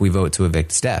us if we vote to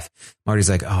evict Steph. Marty's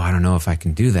like, oh, I don't know if I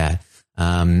can do that.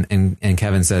 And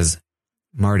Kevin says,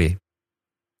 Marty,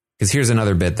 because here's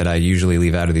another bit that I usually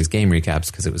leave out of these game recaps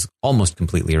because it was almost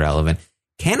completely irrelevant.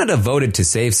 Canada voted to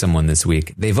save someone this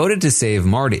week. They voted to save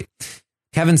Marty.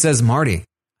 Kevin says, Marty,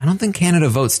 I don't think Canada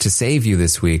votes to save you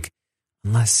this week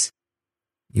unless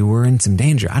you were in some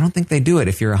danger. I don't think they do it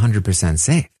if you're 100%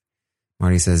 safe.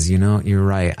 Marty says, you're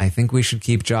right. I think we should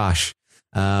keep Josh.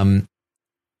 And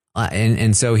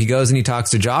so he goes and he talks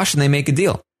to Josh and they make a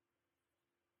deal.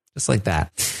 Just like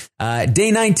that. Day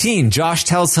 19, Josh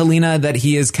tells Helena that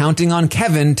he is counting on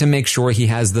Kevin to make sure he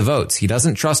has the votes. He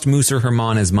doesn't trust Moose or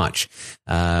Herman as much.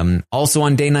 Also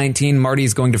on day 19, Marty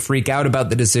is going to freak out about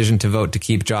the decision to vote to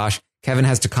keep Josh. Kevin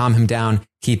has to calm him down,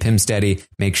 keep him steady,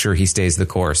 make sure he stays the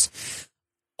course.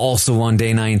 Also on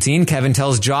day 19, Kevin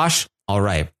tells Josh, all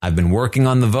right, I've been working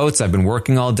on the votes. I've been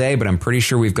working all day, but I'm pretty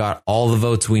sure we've got all the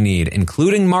votes we need,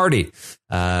 including Marty.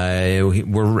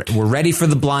 We're ready for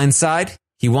the blind side.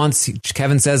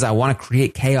 Kevin says, I want to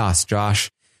create chaos, Josh.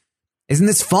 Isn't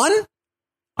this fun?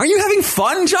 Aren't you having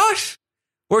fun, Josh?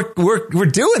 We're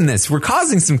doing this. We're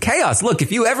causing some chaos. Look,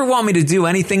 if you ever want me to do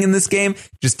anything in this game,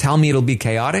 just tell me it'll be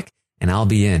chaotic and I'll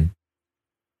be in.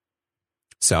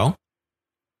 So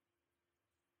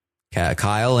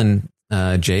Kyle and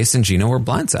Jace and Gino were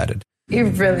blindsided. You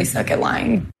really suck at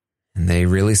lying. And they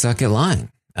really suck at lying.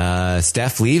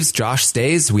 Steph leaves, Josh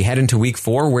stays. We head into week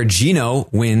 4 where Gino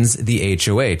wins the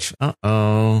HOH.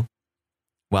 Uh-oh.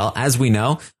 Well, as we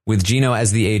know, with Gino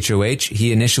as the HOH,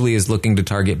 he initially is looking to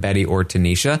target Betty or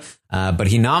Tanisha, but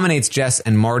he nominates Jess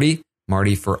and Marty.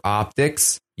 Marty for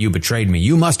optics. You betrayed me.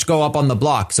 You must go up on the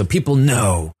block so people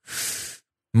know.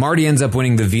 Marty ends up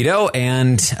winning the veto,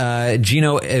 and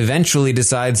Gino eventually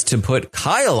decides to put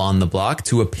Kyle on the block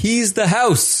to appease the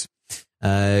house.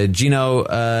 Gino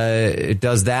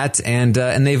does that, and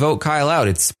they vote Kyle out.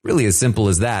 It's really as simple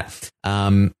as that.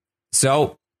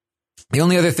 So the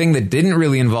only other thing that didn't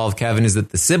really involve Kevin is that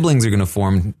the siblings are going to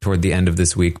form toward the end of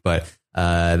this week, but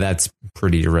that's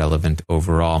pretty irrelevant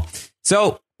overall.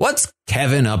 So what's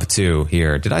Kevin up to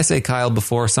here? Did I say Kyle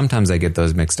before? Sometimes I get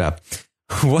those mixed up.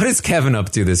 What is Kevin up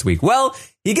to this week? Well,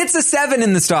 he gets a 7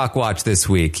 in the stock watch this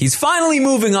week. He's finally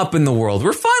moving up in the world.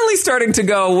 We're finally starting to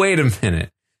go, wait a minute.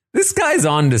 This guy's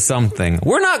on to something.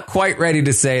 We're not quite ready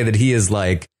to say that he is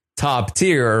like top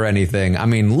tier or anything. I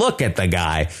mean, look at the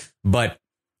guy, but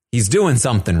he's doing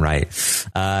something right.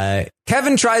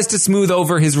 Kevin tries to smooth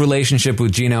over his relationship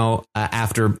with Gino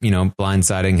after,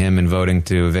 blindsiding him and voting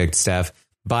to evict Steph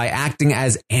by acting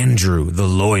as Andrew, the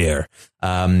lawyer.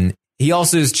 He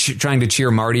also is trying to cheer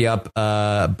Marty up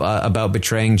about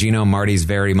betraying Gino. Marty's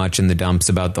very much in the dumps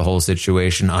about the whole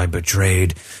situation. I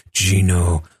betrayed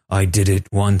Gino. I did it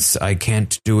once. I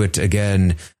can't do it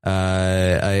again.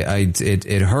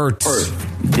 It hurts.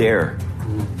 Dare.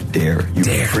 You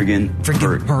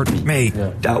friggin' hurt me.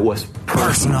 Yeah. That was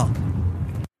personal.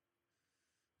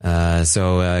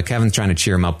 So Kevin's trying to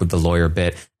cheer him up with the lawyer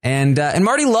bit, and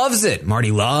Marty loves it.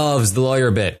 Marty loves the lawyer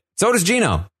bit. So does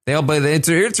Gino.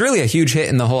 It's really a huge hit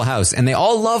in the whole house, and they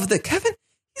all love that Kevin.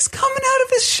 He's coming out of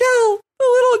his shell. The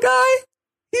little guy.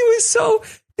 He was so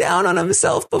down on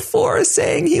himself before,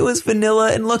 saying he was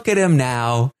vanilla, and look at him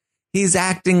now. He's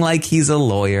acting like he's a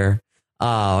lawyer.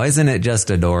 Oh, isn't it just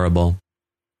adorable?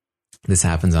 This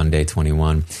happens on day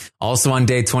 21. Also on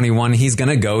day 21, he's going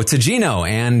to go to Gino,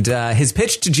 and his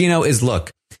pitch to Gino is, look,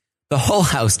 the whole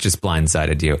house just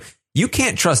blindsided you. You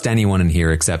can't trust anyone in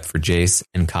here except for Jace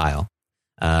and Kyle.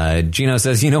 Gino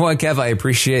says, you know what, Kev, I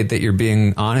appreciate that you're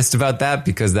being honest about that,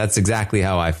 because that's exactly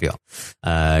how I feel.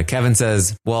 Kevin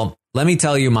says, well, let me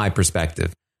tell you my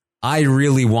perspective. I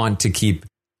really want to keep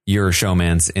your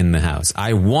showmance in the house.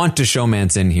 I want to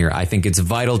showmance in here. I think it's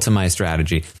vital to my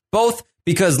strategy, both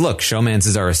because, look,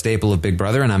 showmances are a staple of Big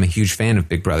Brother, and I'm a huge fan of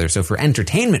Big Brother. So for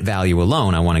entertainment value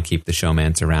alone, I want to keep the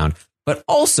showmance around, but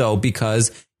also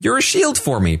because you're a shield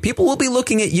for me. People will be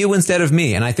looking at you instead of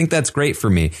me, and I think that's great for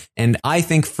me. And I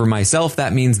think for myself,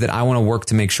 that means that I want to work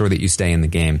to make sure that you stay in the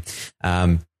game.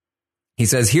 He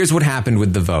says, here's what happened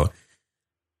with the vote.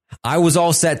 I was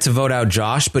all set to vote out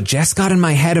Josh, but Jess got in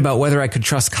my head about whether I could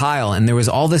trust Kyle. And there was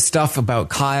all this stuff about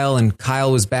Kyle, and Kyle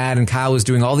was bad, and Kyle was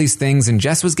doing all these things, and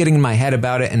Jess was getting in my head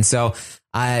about it. And so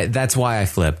that's why I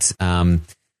flipped.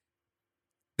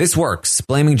 This works.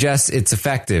 Blaming Jess, it's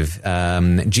effective.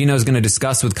 Gino's going to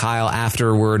discuss with Kyle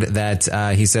afterward that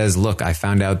he says, look, I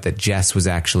found out that Jess was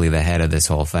actually the head of this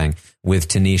whole thing with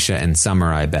Tanisha and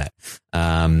Summer, I bet.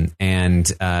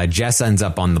 And Jess ends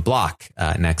up on the block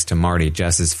next to Marty.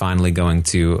 Jess is finally going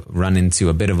to run into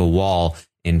a bit of a wall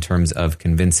in terms of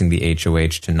convincing the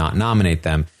HOH to not nominate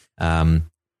them.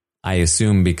 I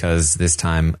assume because this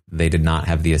time they did not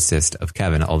have the assist of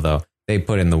Kevin, although they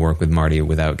put in the work with Marty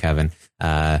without Kevin.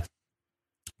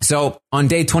 So on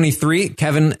day 23,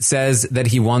 Kevin says that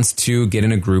he wants to get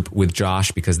in a group with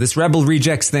Josh because this Rebel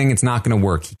Rejects thing, it's not going to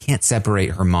work. He can't separate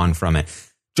Herman from it.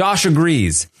 Josh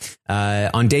agrees.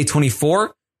 On day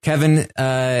 24, Kevin,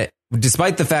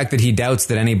 despite the fact that he doubts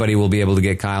that anybody will be able to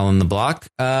get Kyle on the block,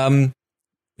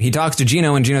 he talks to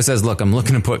Gino, and Gino says, look, I'm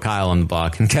looking to put Kyle on the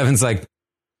block. And Kevin's like,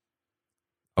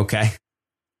 okay,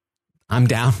 I'm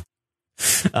down.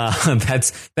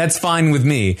 That's fine with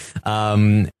me.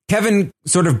 Kevin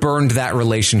sort of burned that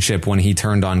relationship when he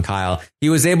turned on Kyle. He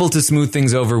was able to smooth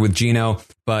things over with Gino,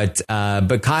 but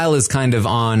Kyle is kind of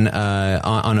on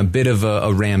a bit of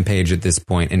a rampage at this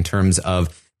point in terms of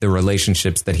the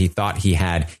relationships that he thought he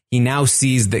had. He now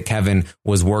sees that Kevin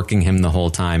was working him the whole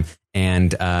time,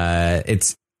 and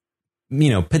it's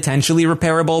potentially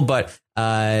repairable, but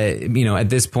at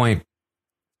this point.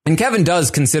 And Kevin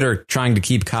does consider trying to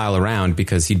keep Kyle around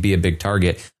because he'd be a big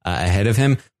target ahead of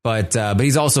him. But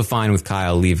he's also fine with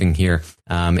Kyle leaving here.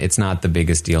 It's not the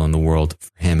biggest deal in the world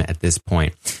for him at this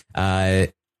point.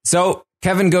 So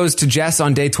Kevin goes to Jess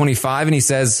on day 25 and he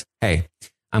says, hey,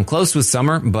 I'm close with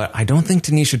Summer, but I don't think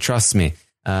Tanisha trusts me.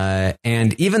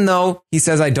 And even though he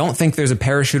says, I don't think there's a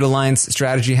Parachute Alliance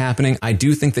strategy happening, I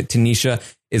do think that Tanisha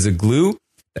is a glue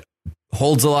that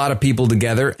holds a lot of people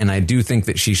together, and I do think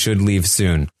that she should leave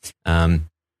soon.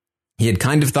 He had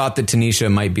kind of thought that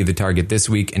Tanisha might be the target this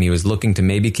week, and he was looking to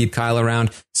maybe keep Kyle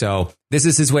around. So this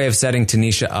is his way of setting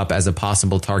Tanisha up as a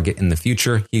possible target in the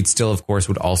future. He'd still, of course,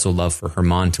 would also love for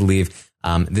Herman to leave.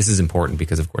 This is important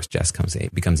because, of course, Jess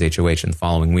becomes HOH in the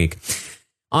following week.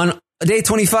 On day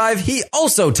 25, he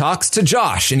also talks to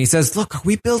Josh, and he says, look, are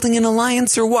we building an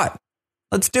alliance or what?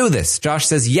 Let's do this. Josh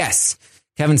says yes.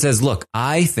 Kevin says, look,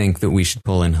 I think that we should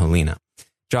pull in Helena.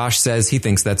 Josh says he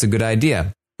thinks that's a good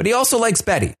idea, but he also likes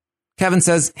Betty. Kevin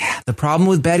says, the problem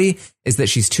with Betty is that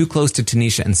she's too close to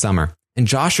Tanisha and Summer. And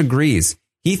Josh agrees.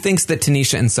 He thinks that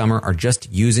Tanisha and Summer are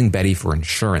just using Betty for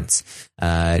insurance.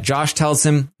 Josh tells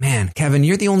him, man, Kevin,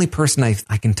 you're the only person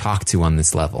I can talk to on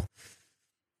this level.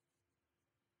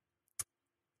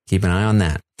 Keep an eye on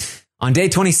that. On day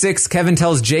 26, Kevin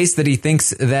tells Jace that he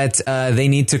thinks that they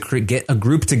need to get a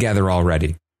group together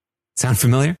already. Sound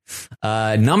familiar?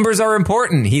 Numbers are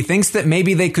important. He thinks that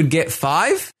maybe they could get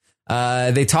 5.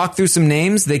 They talk through some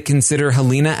names. They consider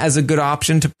Helena as a good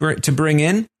option to bring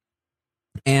in.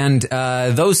 And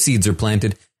those seeds are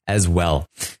planted as well.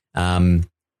 The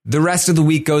rest of the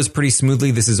week goes pretty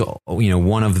smoothly. This is,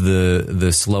 one of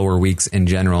the slower weeks in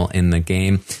general in the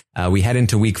game. We head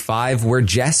into week 5 where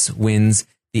Jess wins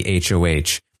the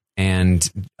HOH. And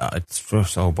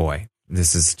oh boy,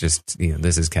 this is just,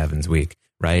 this is Kevin's week,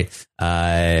 right?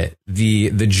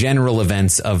 The general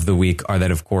events of the week are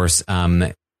that, of course,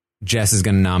 Jess is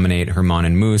going to nominate Herman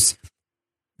and Moose.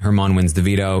 Herman wins the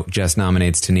veto. Jess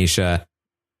nominates Tanisha.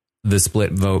 The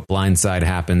split vote blindside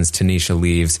happens. Tanisha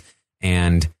leaves,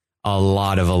 and a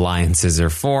lot of alliances are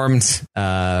formed,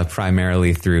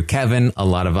 primarily through Kevin. A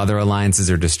lot of other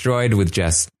alliances are destroyed, with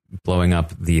Jess blowing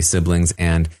up the siblings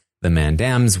and the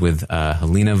Mandams, with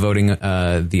Helena voting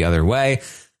the other way.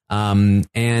 Let's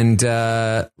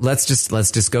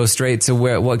just go straight to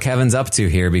what Kevin's up to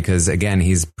here, because again,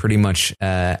 he's pretty much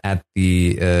at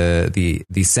the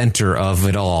center of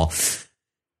it all.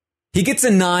 He gets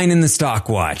a 9 in the stock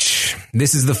watch.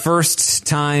 This is the first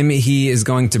time he is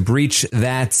going to breach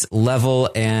that level,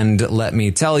 and let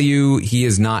me tell you, he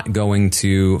is not going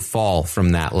to fall from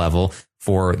that level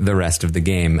for the rest of the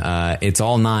game. It's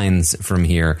all 9s from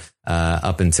here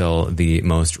up until the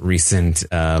most recent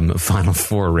Final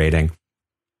Four rating.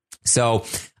 So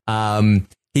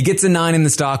he gets a 9 in the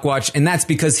stock watch, and that's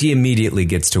because he immediately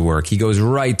gets to work. He goes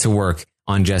right to work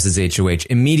on Jess's HOH,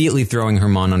 immediately throwing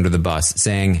Herman under the bus,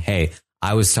 saying, hey,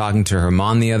 I was talking to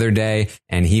Herman the other day,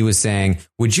 and he was saying,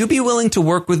 would you be willing to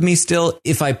work with me still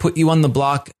if I put you on the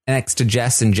block next to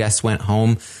Jess and Jess went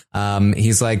home?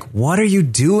 He's like, what are you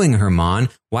doing, Herman?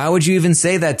 Why would you even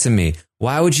say that to me?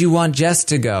 Why would you want Jess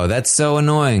to go? That's so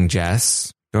annoying,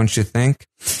 Jess. Don't you think?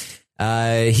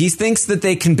 He thinks that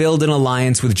they can build an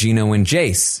alliance with Gino and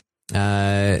Jace.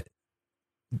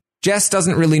 Jess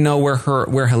doesn't really know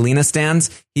where Helena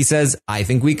stands. He says, I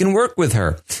think we can work with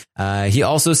her. He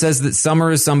also says that Summer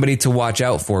is somebody to watch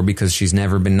out for because she's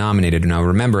never been nominated. Now,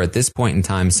 remember, at this point in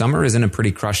time, Summer is in a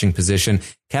pretty crushing position.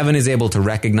 Kevin is able to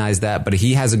recognize that, but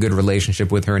he has a good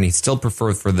relationship with her, and he still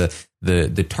prefers for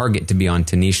the target to be on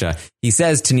Tanisha. He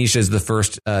says Tanisha is the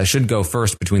first, should go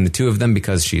first between the two of them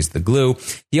because she's the glue.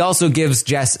 He also gives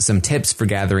Jess some tips for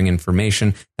gathering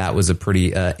information. That was a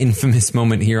pretty infamous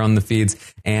moment here on the feeds.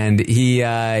 And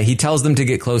he tells them to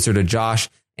get closer to Josh,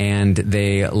 and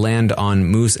they land on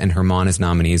Moose and Herman as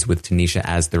nominees, with Tanisha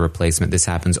as the replacement. This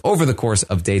happens over the course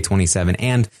of day 27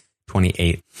 and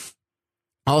 28.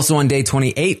 Also on day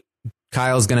 28,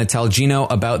 Kyle's going to tell Gino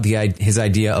about his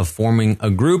idea of forming a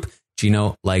group.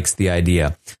 Gino likes the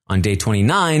idea. On day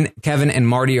 29, Kevin and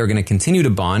Marty are going to continue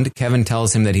to bond. Kevin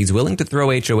tells him that he's willing to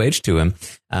throw HOH to him.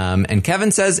 And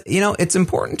Kevin says, it's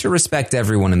important to respect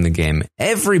everyone in the game.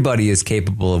 Everybody is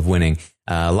capable of winning.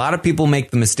 A lot of people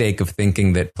make the mistake of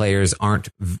thinking that players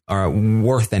are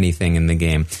worth anything in the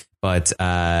game, but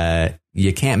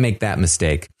you can't make that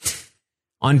mistake.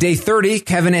 On day 30,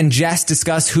 Kevin and Jess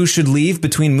discuss who should leave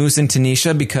between Moose and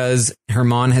Tanisha because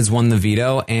Herman has won the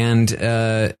veto, and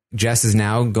Jess is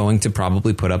now going to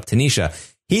probably put up Tanisha.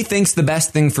 He thinks the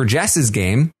best thing for Jess's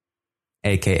game,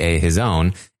 aka his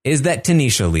own, is that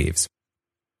Tanisha leaves.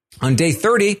 On day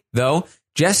 30, though,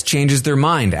 Jess changes their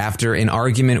mind after an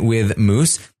argument with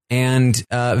Moose and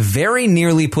very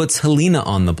nearly puts Helena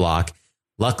on the block.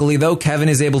 Luckily, though, Kevin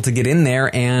is able to get in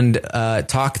there and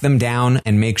talk them down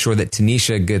and make sure that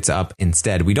Tanisha gets up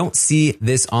instead. We don't see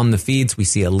this on the feeds. We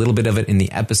see a little bit of it in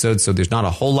the episode, so there's not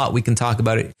a whole lot we can talk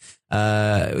about it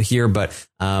here, but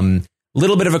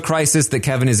little bit of a crisis that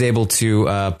Kevin is able to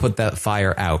put that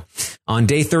fire out. On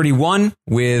day 31,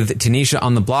 with Tanisha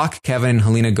on the block, Kevin and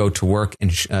Helena go to work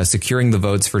in securing the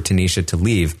votes for Tanisha to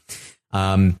leave.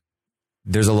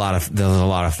 There's a lot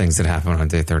of things that happen on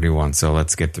day 31, so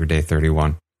let's get through day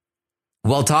 31.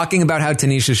 While talking about how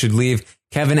Tanisha should leave,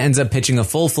 Kevin ends up pitching a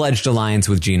full-fledged alliance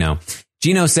with Gino.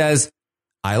 Gino says,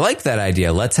 I like that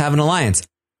idea. Let's have an alliance.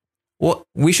 Well,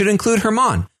 we should include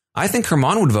Herman. I think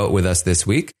Herman would vote with us this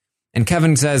week. And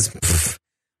Kevin says,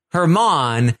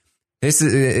 Herman,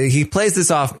 he plays this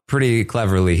off pretty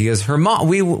cleverly. He goes, Herman,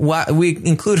 we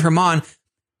include Herman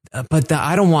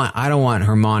I don't want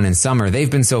Herman and Summer. They've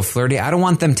been so flirty. I don't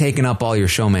want them taking up all your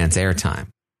showman's airtime,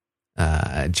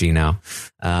 Gino.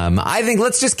 I think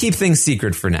let's just keep things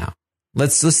secret for now.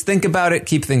 Let's think about it.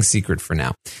 Keep things secret for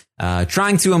now.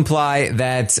 Trying to imply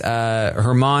that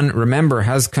Herman, remember,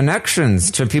 has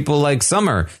connections to people like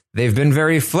Summer. They've been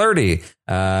very flirty.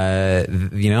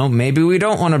 Maybe we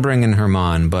don't want to bring in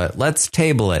Herman, but let's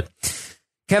table it.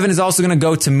 Kevin is also going to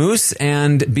go to Moose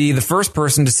and be the first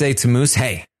person to say to Moose,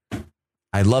 hey,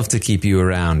 I'd love to keep you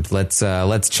around. Let's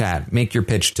chat. Make your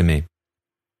pitch to me.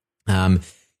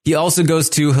 He also goes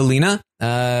to Helena,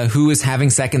 who is having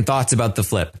second thoughts about the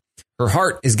flip. Her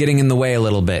heart is getting in the way a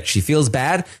little bit. She feels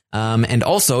bad. And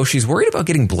also she's worried about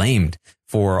getting blamed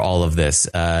for all of this.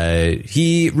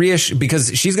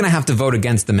 Because she's going to have to vote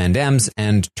against the Mandems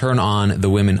and turn on the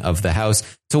women of the house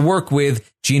to work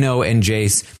with Gino and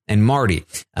Jace and Marty.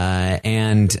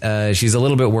 And she's a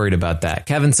little bit worried about that.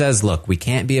 Kevin says, look, we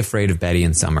can't be afraid of Betty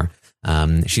and Summer.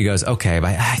 She goes, okay,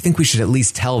 but I think we should at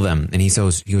least tell them. And he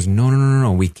goes,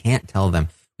 no, we can't tell them.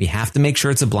 We have to make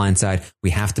sure it's a blindside. We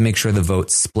have to make sure the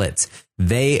vote splits.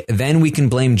 Then we can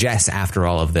blame Jess after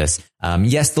all of this.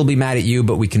 Yes, they'll be mad at you,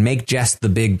 but we can make Jess the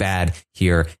big bad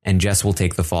here, and Jess will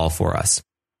take the fall for us.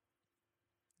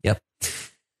 Yep.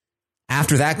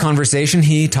 After that conversation,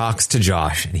 he talks to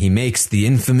Josh, and he makes the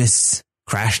infamous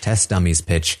Crash Test Dummies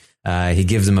pitch. He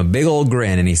gives him a big old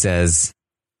grin, and he says,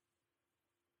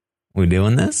 we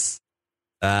doing this?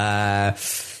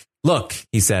 Look,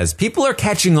 he says, people are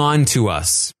catching on to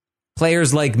us.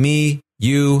 Players like me,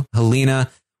 you,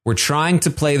 Helena, we're trying to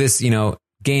play this,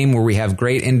 game where we have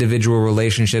great individual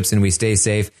relationships and we stay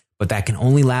safe, but that can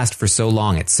only last for so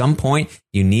long. At some point,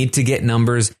 you need to get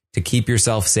numbers to keep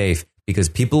yourself safe because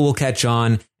people will catch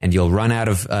on and you'll run out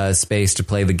of space to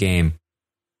play the game.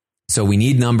 So we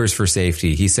need numbers for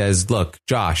safety. He says, look,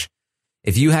 Josh,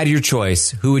 if you had your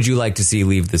choice, who would you like to see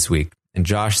leave this week? And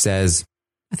Josh says,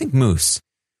 I think Moose.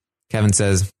 Kevin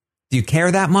says, do you care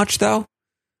that much, though?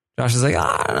 Josh is like,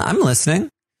 I'm listening.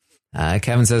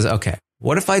 Kevin says, okay,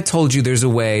 what if I told you there's a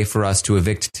way for us to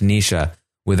evict Tanisha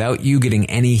without you getting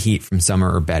any heat from Summer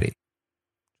or Betty?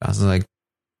 Josh is like,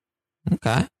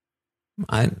 okay.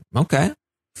 Okay.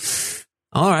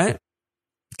 All right.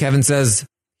 Kevin says,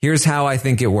 here's how I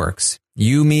think it works.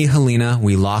 You, me, Helena,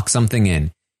 we lock something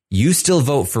in. You still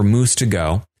vote for Moose to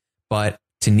go, but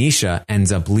Tanisha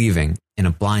ends up leaving in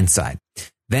a blindside.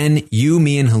 Then you,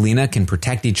 me, and Helena can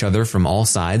protect each other from all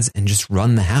sides and just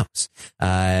run the house.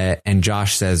 And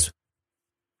Josh says,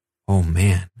 oh,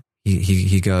 man.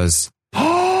 He goes,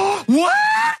 oh,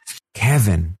 what?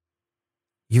 Kevin,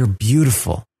 you're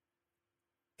beautiful.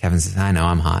 Kevin says, I know,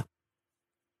 I'm hot.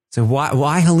 So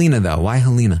why Helena, though? Why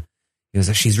Helena? He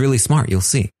goes, she's really smart. You'll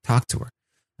see. Talk to her.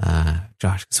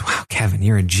 Josh goes, wow, Kevin,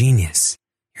 you're a genius.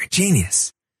 You're a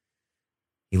genius.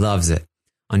 He loves it.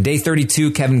 On day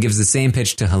 32, Kevin gives the same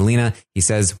pitch to Helena. He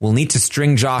says, we'll need to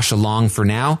string Josh along for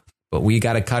now, but we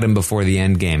got to cut him before the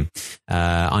end game.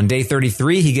 On day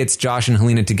 33, he gets Josh and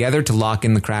Helena together to lock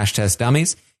in the Crash Test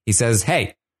Dummies. He says,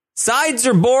 hey, sides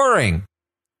are boring.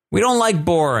 We don't like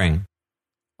boring.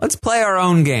 Let's play our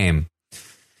own game.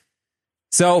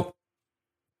 So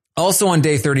also on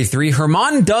day 33,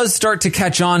 Herman does start to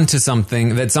catch on to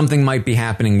something might be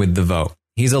happening with the vote.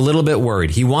 He's a little bit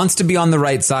worried. He wants to be on the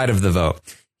right side of the vote.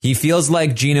 He feels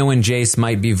like Gino and Jace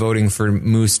might be voting for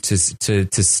Moose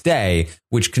to stay,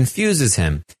 which confuses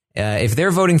him. If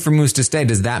they're voting for Moose to stay,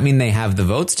 does that mean they have the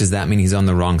votes? Does that mean he's on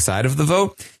the wrong side of the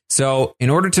vote? So in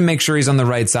order to make sure he's on the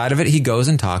right side of it, he goes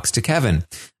and talks to Kevin.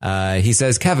 He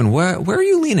says, Kevin, where are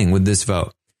you leaning with this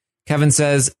vote? Kevin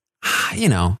says,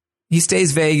 he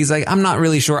stays vague. He's like, I'm not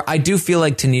really sure. I do feel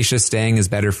like Tanisha staying is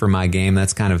better for my game.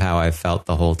 That's kind of how I felt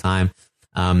the whole time.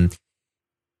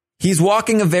 He's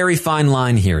walking a very fine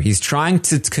line here. He's trying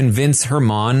to convince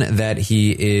Herman that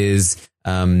he is,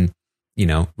 voting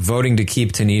to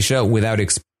keep Tanisha without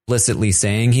explicitly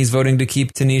saying he's voting to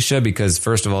keep Tanisha because,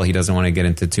 first of all, he doesn't want to get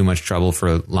into too much trouble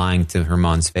for lying to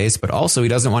Herman's face, but also he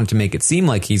doesn't want to make it seem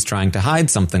like he's trying to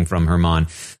hide something from Herman.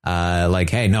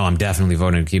 Like, hey, no, I'm definitely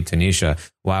voting to keep Tanisha.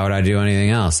 Why would I do anything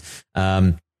else?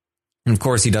 And of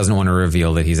course, he doesn't want to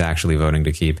reveal that he's actually voting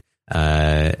to keep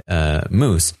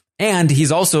Moose. And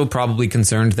he's also probably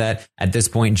concerned that at this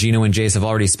point, Gino and Jace have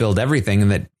already spilled everything and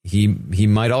that he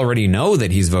might already know that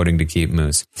he's voting to keep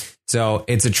Moose. So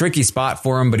it's a tricky spot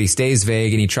for him, but he stays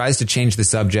vague and he tries to change the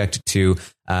subject to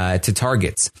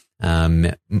targets.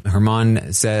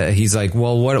 Herman says, he's like,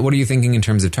 well, what are you thinking in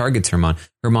terms of targets, Herman?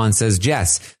 Herman says,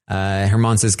 Jess.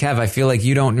 Herman says, Kev, I feel like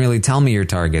you don't really tell me your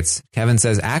targets. Kevin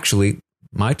says, actually,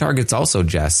 my target's also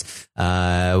Jess.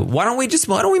 Why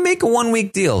don't we make a 1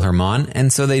 week deal, Herman?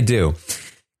 And so they do.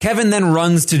 Kevin then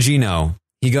runs to Gino.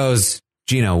 He goes,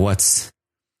 Gino, what's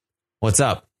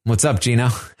up? What's up, Gino?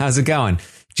 How's it going?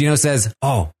 Gino says,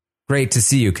 oh, great to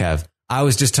see you, Kev. I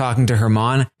was just talking to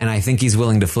Herman, and I think he's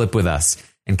willing to flip with us.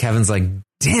 And Kevin's like,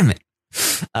 damn it.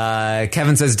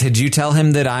 Kevin says, did you tell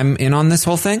him that I'm in on this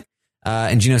whole thing?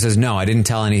 And Gino says, no, I didn't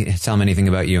tell him anything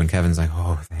about you. And Kevin's like,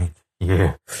 oh, thank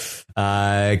you.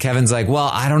 Kevin's like, well,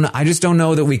 I don't know. I just don't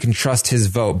know that we can trust his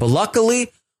vote. But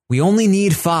luckily, we only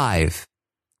need 5.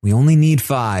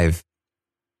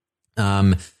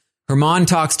 Herman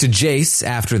talks to Jace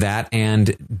after that, and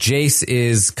Jace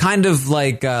is kind of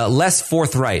like less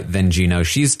forthright than Gino.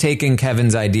 She's taking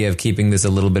Kevin's idea of keeping this a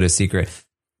little bit of secret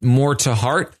more to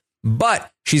heart,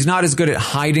 but she's not as good at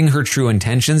hiding her true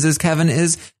intentions as Kevin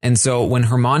is. And so when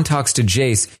Herman talks to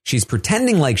Jace, she's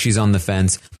pretending like she's on the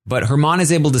fence, but Herman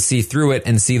is able to see through it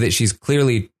and see that she's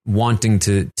clearly wanting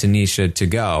Tanisha to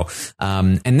go.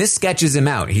 And this sketches him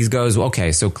out. He goes,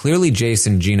 okay, so clearly Jace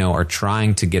and Gino are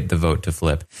trying to get the vote to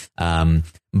flip.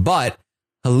 But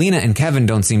Helena and Kevin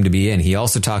don't seem to be in. He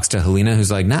also talks to Helena,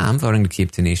 who's like, nah, I'm voting to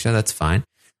keep Tanisha. That's fine.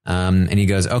 And he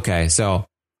goes, okay, so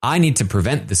I need to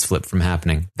prevent this flip from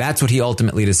happening. That's what he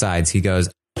ultimately decides. He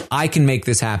goes, I can make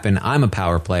this happen. I'm a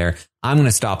power player. I'm going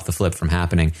to stop the flip from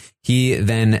happening. He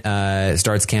then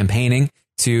starts campaigning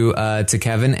to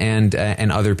Kevin and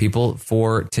other people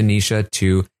for Tanisha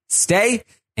to stay.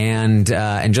 And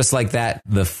just like that,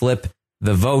 the vote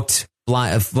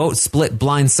split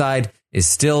blindside is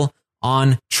still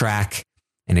on track,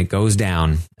 and it goes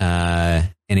down.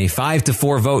 In a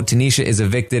 5-4 vote, Tanisha is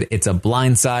evicted. It's a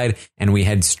blindside, and we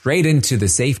head straight into the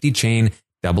safety chain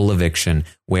double eviction,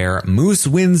 where Moose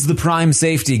wins the prime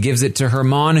safety, gives it to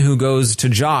Herman, who goes to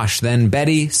Josh, then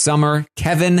Betty, Summer,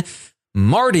 Kevin,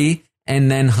 Marty,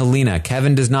 and then Helena.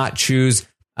 Kevin does not choose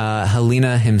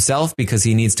Helena himself because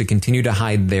he needs to continue to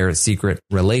hide their secret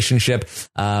relationship.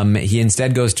 He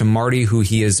instead goes to Marty, who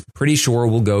he is pretty sure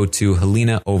will go to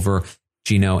Helena over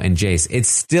Gino and Jace. It's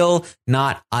still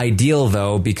not ideal,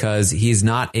 though, because he's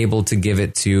not able to give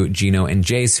it to Gino and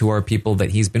Jace, who are people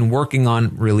that he's been working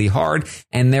on really hard,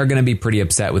 and they're going to be pretty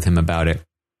upset with him about it.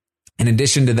 In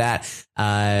addition to that,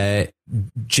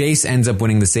 Jace ends up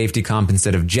winning the safety comp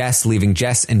instead of Jess, leaving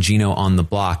Jess and Gino on the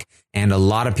block. And a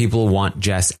lot of people want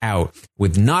Jess out,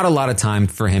 with not a lot of time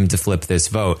for him to flip this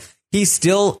vote. He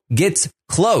still gets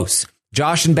close.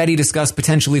 Josh and Betty discuss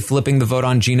potentially flipping the vote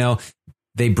on Gino.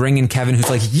 They bring in Kevin, who's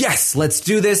like, yes, let's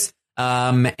do this.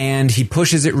 And he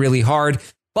pushes it really hard.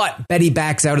 But Betty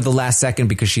backs out at the last second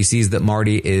because she sees that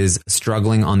Marty is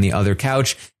struggling on the other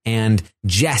couch, and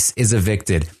Jess is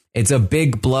evicted. It's a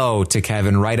big blow to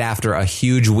Kevin right after a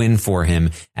huge win for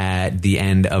him at the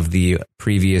end of the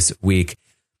previous week.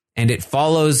 And it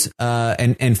follows,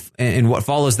 and what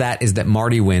follows that is that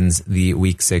Marty wins the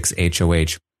week 6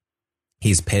 HOH.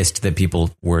 He's pissed that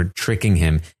people were tricking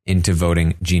him into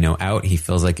voting Gino out. He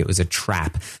feels like it was a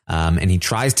trap, and he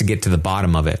tries to get to the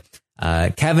bottom of it.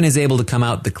 Kevin is able to come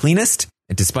out the cleanest,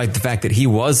 despite the fact that he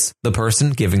was the person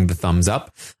giving the thumbs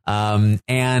up. And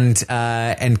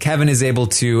Kevin is able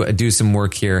to do some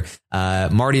work here.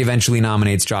 Marty eventually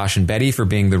nominates Josh and Betty for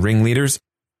being the ringleaders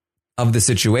of the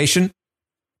situation.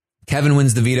 Kevin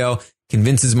wins the veto,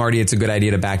 convinces Marty it's a good idea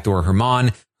to backdoor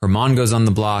Herman. Herman goes on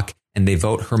the block, and they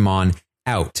vote Herman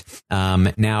out.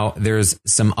 Now, there's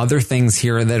some other things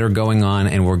here that are going on,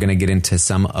 and we're going to get into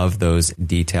some of those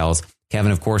details.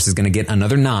 Kevin, of course, is going to get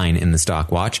another 9 in the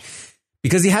stock watch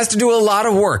because he has to do a lot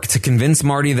of work to convince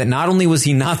Marty that not only was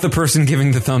he not the person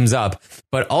giving the thumbs up,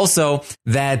 but also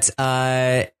that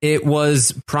it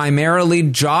was primarily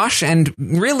Josh and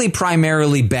really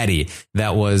primarily Betty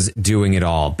that was doing it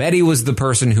all. Betty was the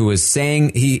person who was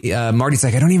saying, Marty's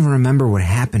like, I don't even remember what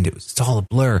happened. It's all a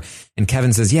blur. And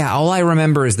Kevin says, yeah, all I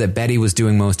remember is that Betty was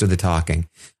doing most of the talking.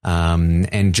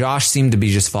 And Josh seemed to be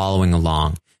just following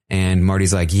along. And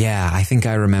Marty's like, yeah, I think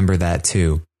I remember that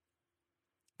too.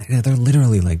 They're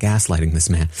literally like gaslighting this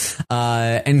man.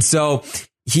 And so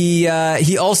he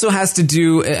also has to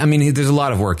do, there's a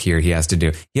lot of work here he has to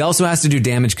do. He also has to do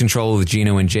damage control with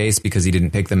Gino and Jace because he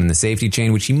didn't pick them in the safety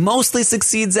chain, which he mostly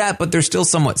succeeds at, but they're still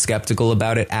somewhat skeptical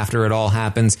about it after it all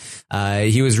happens.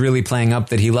 He was really playing up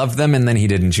that he loved them, and then he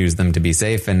didn't choose them to be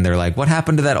safe. And they're like, what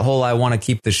happened to that whole I want to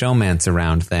keep the showmance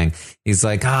around thing? He's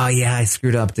like, oh yeah, I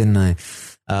screwed up, didn't I?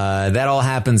 That all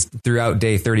happens throughout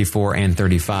day 34 and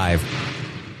 35.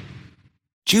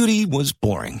 Judy was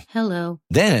boring. Hello.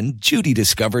 Then Judy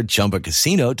discovered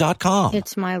ChumbaCasino.com.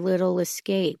 It's my little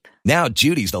escape. Now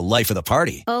Judy's the life of the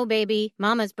party. Oh, baby,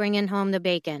 mama's bringing home the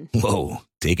bacon. Whoa,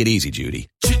 take it easy, Judy.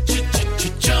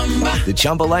 The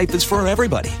Chumba life is for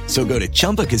everybody. So go to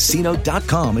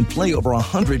ChumbaCasino.com and play over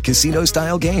 100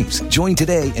 casino-style games. Join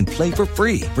today and play for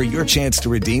free for your chance to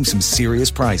redeem some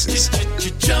serious prizes.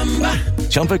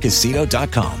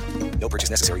 ChumbaCasino.com. No purchase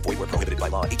necessary. Void where prohibited by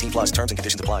law. 18 plus terms and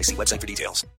conditions apply. See website for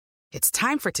details. It's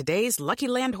time for today's Lucky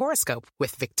Land horoscope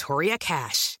with Victoria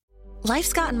Cash.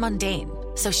 Life's gotten mundane,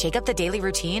 so shake up the daily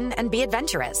routine and be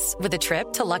adventurous with a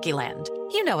trip to Lucky Land.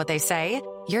 You know what they say.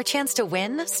 Your chance to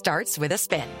win starts with a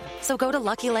spin. So go to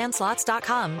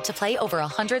LuckyLandSlots.com to play over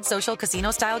 100 social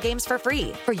casino-style games for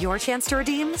free for your chance to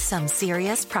redeem some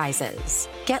serious prizes.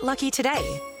 Get lucky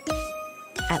today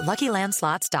at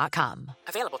LuckyLandSlots.com.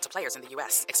 Available to players in the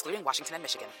U.S., excluding Washington and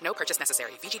Michigan. No purchase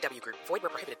necessary. VGW Group. Void where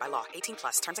prohibited by law. 18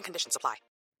 plus. Terms and conditions apply.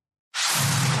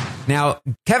 Now,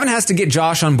 Kevin has to get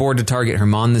Josh on board to target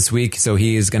Herman this week, so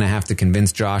he is going to have to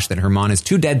convince Josh that Herman is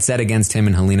too dead set against him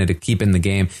and Helena to keep in the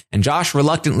game. And Josh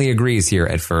reluctantly agrees here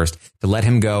at first to let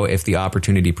him go if the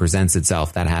opportunity presents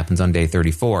itself. That happens on day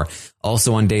 34.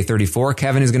 Also on day 34,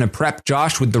 Kevin is going to prep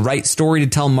Josh with the right story to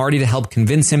tell Marty to help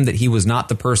convince him that he was not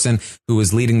the person who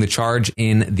was leading the charge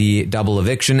in the double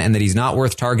eviction and that he's not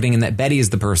worth targeting and that Betty is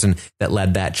the person that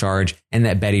led that charge and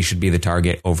that Betty should be the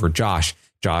target over Josh.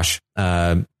 Josh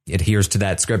adheres to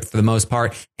that script for the most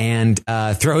part and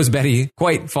throws Betty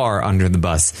quite far under the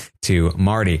bus to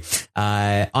Marty.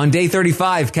 On day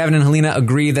 35, Kevin and Helena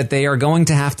agree that they are going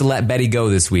to have to let Betty go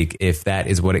this week if that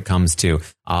is what it comes to.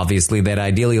 Obviously, they'd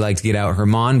ideally like to get out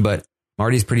Herman, but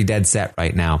Marty's pretty dead set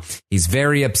right now. He's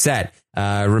very upset.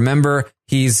 Remember,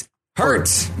 he's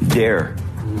hurt. Dare,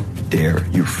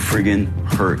 you friggin'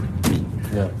 hurt me.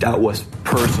 Yeah. That was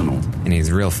personal. And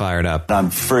he's real fired up. I'm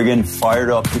friggin' fired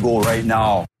up to go right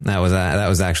now. That was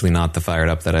actually not the fired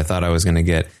up that I thought I was going to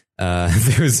get. I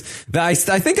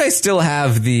think I still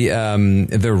have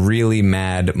the really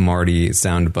mad Marty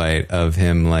soundbite of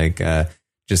him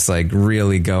just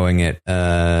really going at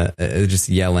just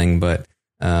yelling, but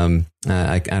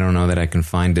I don't know that I can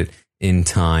find it in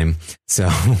time. So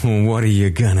what are you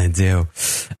gonna do?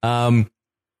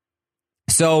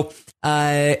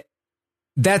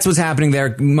 That's what's happening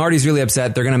there. Marty's really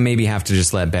upset. They're going to maybe have to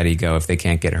just let Betty go if they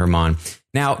can't get Herman.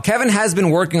 Now, Kevin has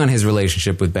been working on his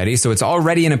relationship with Betty, so it's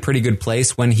already in a pretty good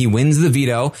place when he wins the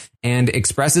veto and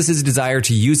expresses his desire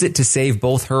to use it to save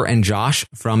both her and Josh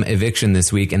from eviction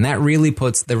this week. And that really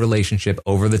puts the relationship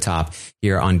over the top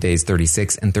here on days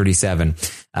 36 and 37.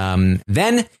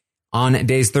 Then on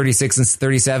days 36 and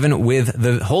 37,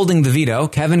 with holding the veto,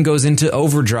 Kevin goes into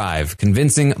overdrive,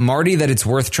 convincing Marty that it's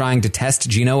worth trying to test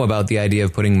Gino about the idea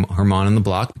of putting Herman on the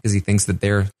block because he thinks that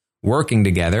they're working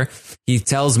together. He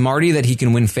tells Marty that he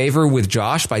can win favor with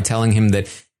Josh by telling him that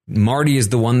Marty is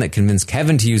the one that convinced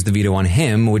Kevin to use the veto on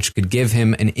him, which could give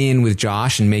him an in with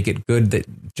Josh and make it good that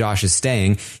Josh is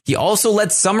staying. He also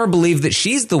lets Summer believe that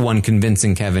she's the one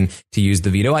convincing Kevin to use the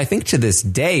veto. I think to this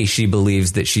day, she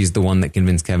believes that she's the one that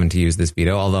convinced Kevin to use this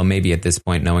veto, although maybe at this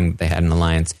point, knowing that they had an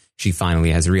alliance, she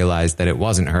finally has realized that it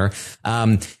wasn't her.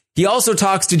 He also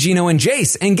talks to Gino and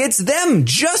Jace and gets them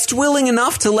just willing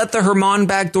enough to let the Herman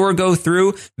backdoor go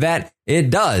through that it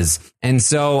does. And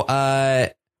so,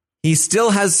 he still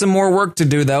has some more work to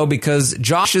do, though, because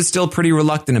Josh is still pretty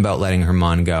reluctant about letting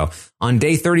Herman go. On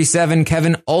day 37,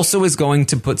 Kevin also is going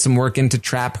to put some work in to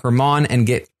trap Herman and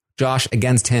get Josh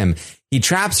against him. He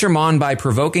traps Herman by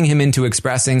provoking him into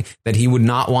expressing that he would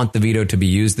not want the veto to be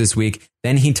used this week.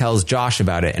 Then he tells Josh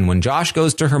about it. And when Josh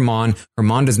goes to Herman,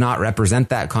 Herman does not represent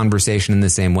that conversation in the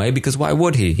same way, because why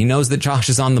would he? He knows that Josh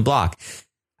is on the block.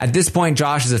 At this point,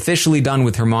 Josh is officially done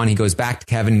with Herman. He goes back to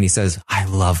Kevin and he says, "I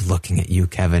love looking at you,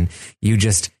 Kevin.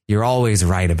 You're always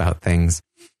right about things."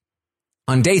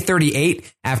 On day 38,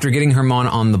 after getting Herman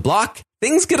on the block,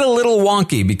 things get a little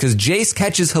wonky because Jace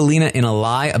catches Helena in a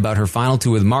lie about her final two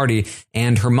with Marty,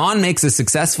 and Herman makes a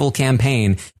successful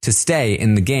campaign to stay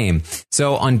in the game.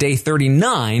 So on day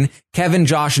 39, Kevin,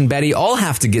 Josh, and Betty all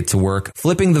have to get to work,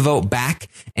 flipping the vote back,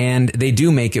 and they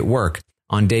do make it work.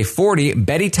 On day 40,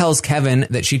 Betty tells Kevin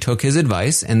that she took his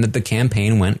advice and that the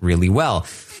campaign went really well.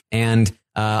 And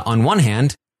on one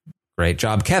hand, great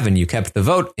job, Kevin, you kept the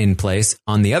vote in place.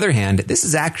 On the other hand, this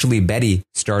is actually Betty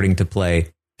starting to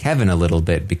play Kevin a little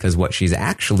bit, because what she's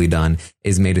actually done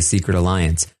is made a secret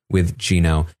alliance with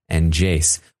Gino and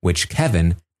Jace, which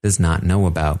Kevin does not know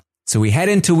about. So we head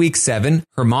into week 7.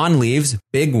 Herman leaves,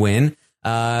 big win.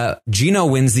 Gino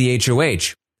wins the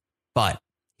HOH, but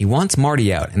he wants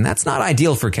Marty out, and that's not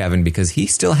ideal for Kevin because he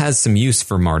still has some use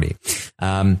for Marty.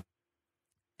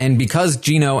 And because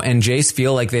Gino and Jace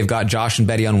feel like they've got Josh and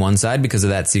Betty on one side because of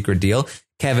that secret deal,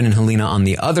 Kevin and Helena on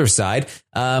the other side.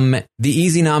 The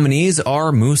easy nominees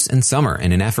are Moose and Summer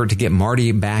in an effort to get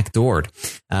Marty backdoored.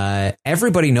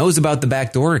 Everybody knows about the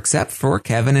backdoor except for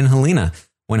Kevin and Helena.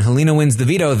 When Helena wins the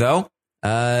veto, though,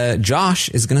 Josh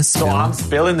is going to spill. So I'm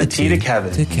spilling the tea to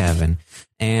Kevin.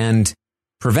 And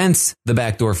prevents the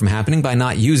backdoor from happening by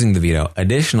not using the veto.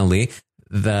 Additionally,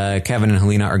 the Kevin and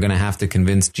Helena are going to have to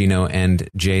convince Gino and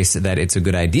Jace that it's a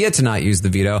good idea to not use the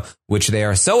veto, which they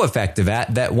are so effective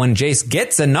at that when Jace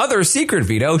gets another secret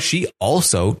veto, she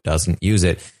also doesn't use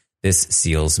it. This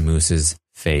seals Moose's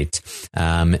fate.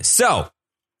 So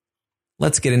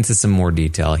let's get into some more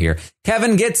detail here.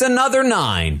 Kevin gets another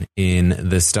 9 in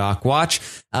the stock watch.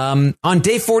 On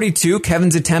day 42,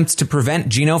 Kevin's attempts to prevent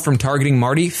Gino from targeting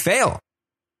Marty fail.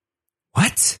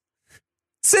 What?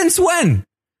 Since when?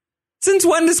 Since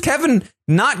when does Kevin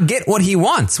not get what he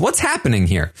wants? What's happening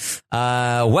here?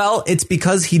 Well, it's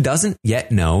because he doesn't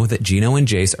yet know that Gino and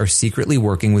Jace are secretly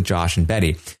working with Josh and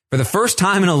Betty. For the first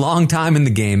time in a long time in the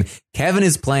game, Kevin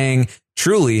is playing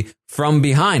truly from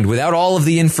behind, without all of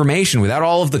the information, without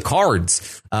all of the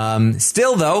cards.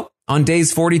 Still, though, on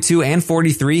days 42 and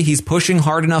 43, he's pushing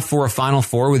hard enough for a Final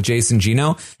Four with Jace and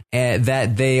Gino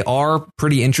that they are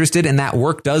pretty interested, and that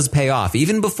work does pay off.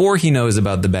 Even before he knows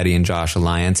about the Betty and Josh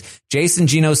alliance, Jace and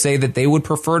Gino say that they would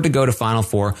prefer to go to Final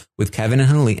Four with Kevin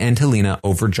and Helena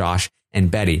over Josh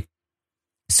and Betty.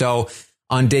 So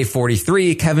on day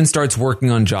 43, Kevin starts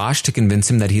working on Josh to convince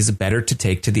him that he's better to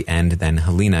take to the end than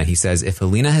Helena. He says if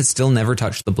Helena has still never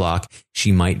touched the block,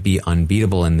 she might be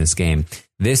unbeatable in this game.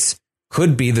 This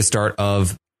could be the start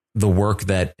of the work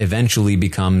that eventually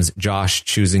becomes Josh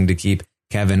choosing to keep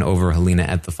Kevin over Helena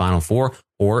at the Final Four,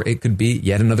 or it could be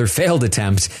yet another failed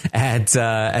attempt at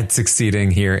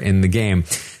succeeding here in the game.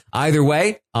 Either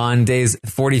way, on days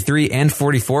 43 and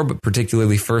 44, but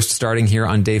particularly first starting here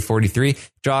on day 43,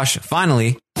 Josh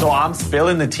finally... So I'm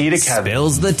spilling the tea to Kevin.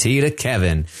 Spills the tea to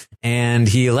Kevin. And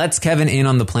he lets Kevin in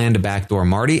on the plan to backdoor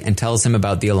Marty and tells him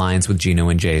about the alliance with Gino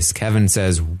and Jace. Kevin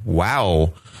says,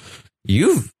 wow,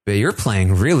 you're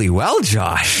playing really well,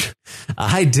 Josh.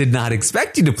 I did not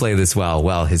expect you to play this well.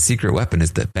 Well, his secret weapon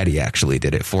is that Betty actually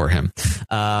did it for him.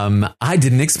 I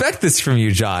didn't expect this from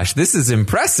you, Josh. This is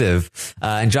impressive.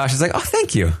 And Josh is like, oh,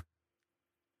 thank you.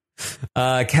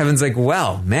 Kevin's like,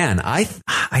 well, man, I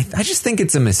just think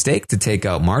it's a mistake to take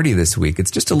out Marty this week.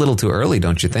 It's just a little too early,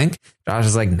 don't you think? Josh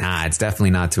is like, nah, it's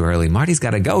definitely not too early. Marty's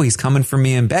got to go. He's coming for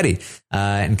me and Betty.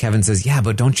 And Kevin says, yeah,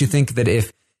 but don't you think that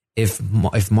if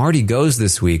Marty goes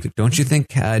this week, don't you think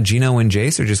Gino and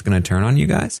Jace are just going to turn on you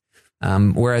guys?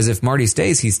 Whereas if Marty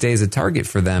stays, he stays a target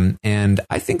for them. And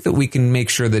I think that we can make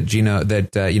sure that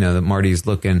that Marty's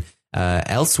looking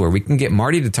elsewhere. We can get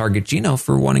Marty to target Gino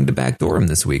for wanting to backdoor him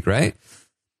this week, right?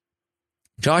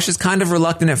 Josh is kind of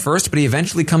reluctant at first, but he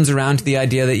eventually comes around to the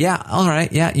idea that, yeah, all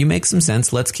right, yeah, you make some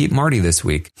sense. Let's keep Marty this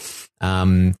week.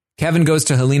 Kevin goes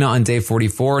to Helena on day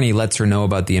 44 and he lets her know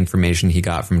about the information he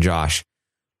got from Josh.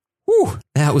 Whew,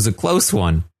 that was a close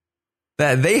one.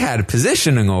 That they had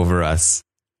positioning over us.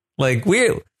 Like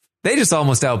they just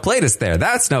almost outplayed us there.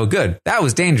 That's no good. That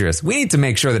was dangerous. We need to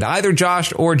make sure that either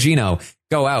Josh or Gino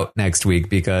go out next week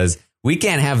because we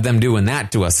can't have them doing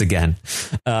that to us again.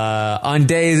 On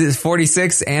days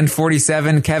 46 and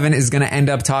 47, Kevin is going to end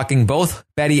up talking both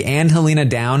Betty and Helena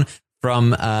down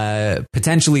from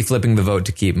potentially flipping the vote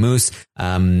to keep Moose.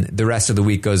 The rest of the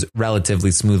week goes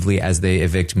relatively smoothly as they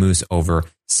evict Moose over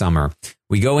Summer.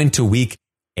 We go into week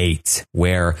 8,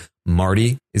 where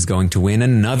Marty is going to win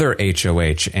another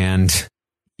HOH, and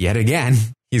yet again,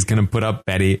 he's going to put up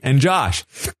Betty and Josh.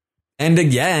 And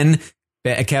again,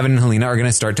 Kevin and Helena are going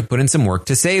to start to put in some work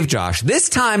to save Josh. This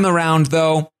time around,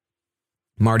 though,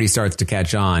 Marty starts to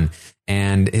catch on.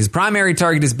 And his primary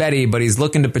target is Betty, but he's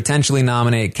looking to potentially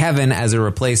nominate Kevin as a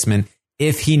replacement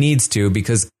if he needs to,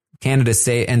 because Canada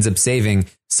ends up saving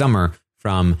Summer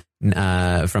from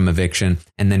eviction.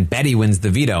 And then Betty wins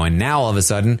the veto. And now all of a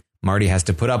sudden, Marty has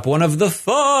to put up one of the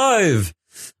 5.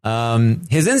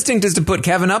 His instinct is to put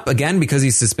Kevin up again because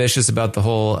he's suspicious about the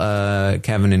whole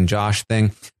Kevin and Josh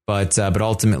thing. But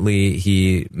ultimately,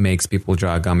 he makes people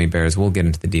draw gummy bears. We'll get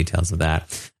into the details of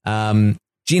that.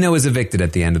 Gino is evicted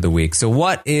at the end of the week. So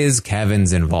what is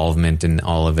Kevin's involvement in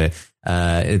all of it?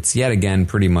 It's yet again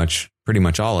pretty much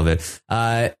all of it.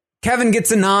 Kevin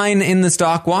gets a 9 in the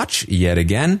stock watch yet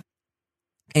again.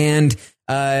 And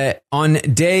on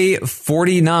day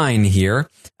 49 here,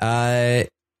 Kevin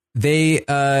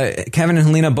and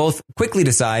Helena both quickly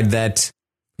decide that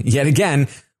yet again,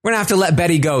 we're going to have to let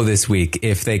Betty go this week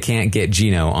if they can't get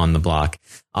Gino on the block.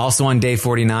 Also on day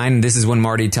 49, this is when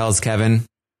Marty tells Kevin,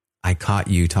 I caught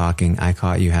you talking. I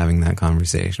caught you having that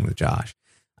conversation with Josh.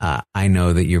 I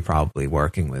know that you're probably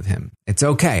working with him. It's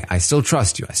okay. I still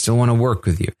trust you. I still want to work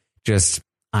with you. Just,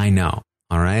 I know.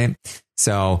 All right.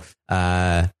 So,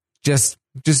 just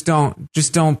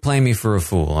don't play me for a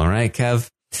fool. All right, Kev?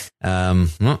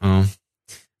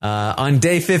 On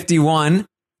day 51,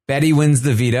 Betty wins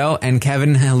the veto, and Kevin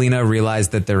and Helena realize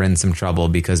that they're in some trouble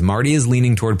because Marty is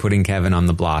leaning toward putting Kevin on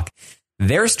the block.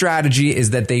 Their strategy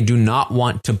is that they do not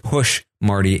want to push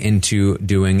Marty into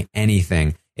doing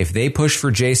anything. If they push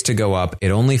for Jace to go up, it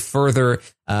only further,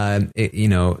 emphasizes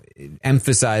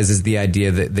the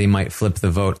idea that they might flip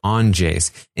the vote on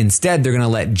Jace. Instead, they're going to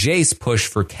let Jace push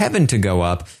for Kevin to go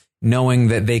up, knowing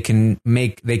that they can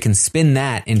spin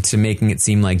that into making it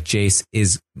seem like Jace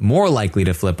is more likely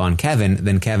to flip on Kevin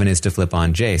than Kevin is to flip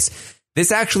on Jace.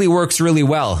 This actually works really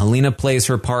well. Helena plays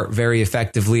her part very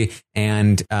effectively,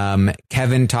 and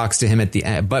Kevin talks to him at the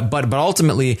end. But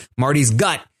ultimately, Marty's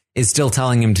gut is still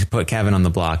telling him to put Kevin on the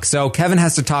block. So Kevin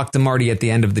has to talk to Marty at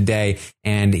the end of the day,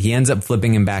 and he ends up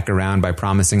flipping him back around by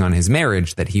promising on his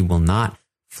marriage that he will not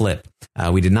flip.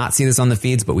 We did not see this on the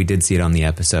feeds, but we did see it on the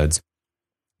episodes.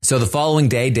 So the following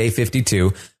day, day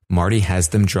 52, Marty has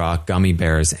them draw gummy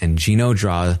bears, and Gino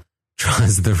draws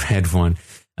the red one,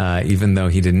 even though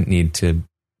he didn't need to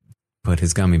put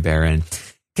his gummy bear in.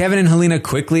 Kevin and Helena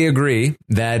quickly agree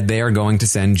that they are going to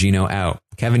send Gino out.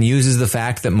 Kevin uses the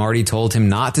fact that Marty told him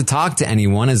not to talk to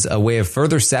anyone as a way of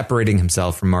further separating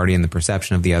himself from Marty in the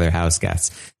perception of the other house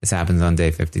guests. This happens on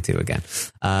day 52 again.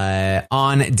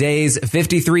 On days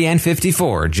 53 and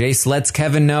 54, Jace lets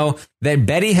Kevin know that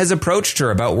Betty has approached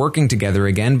her about working together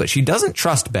again, but she doesn't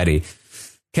trust Betty.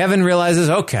 Kevin realizes,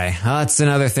 okay, that's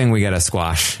another thing we got to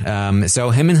squash. So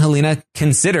him and Helena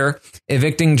consider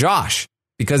evicting Josh,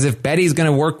 because if Betty's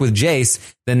going to work with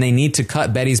Jace, then they need to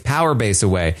cut Betty's power base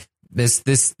away. This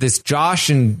Josh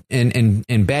and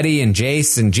Betty and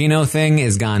Jace and Gino thing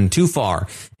has gone too far,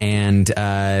 and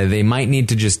they might need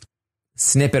to just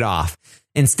snip it off.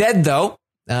 Instead, though,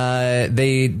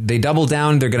 they double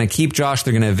down. They're going to keep Josh.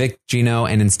 They're going to evict Gino,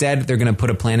 and instead they're going to put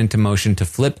a plan into motion to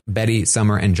flip Betty,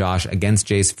 Summer, and Josh against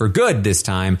Jace for good this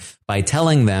time by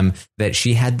telling them that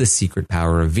she had the secret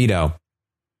power of veto.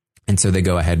 And so they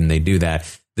go ahead and they do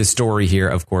that. The story here,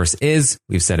 of course, is,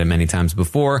 we've said it many times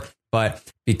before, but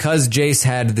because Jace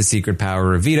had the secret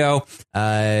power of veto,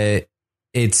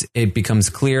 it becomes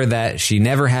clear that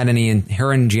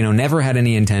her and Gino never had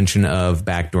any intention of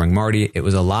backdooring Marty. It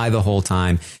was a lie the whole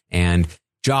time, and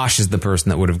Josh is the person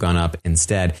that would have gone up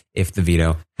instead if the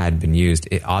veto had been used.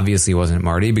 It obviously wasn't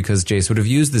Marty, because Jace would have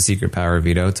used the secret power of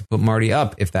veto to put Marty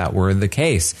up if that were the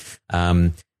case.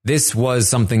 This was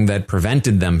something that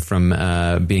prevented them from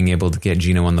being able to get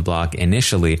Gino on the block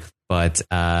initially, but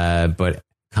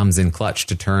comes in clutch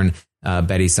to turn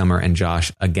Betty, Summer, and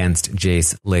Josh against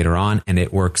Jace later on, and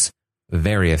it works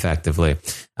very effectively.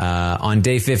 On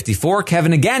day 54,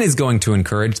 Kevin again is going to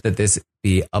encourage that this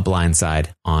be a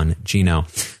blindside on Gino.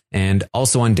 And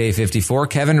also on day 54,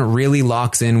 Kevin really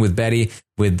locks in with Betty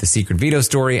with the secret veto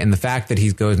story and the fact that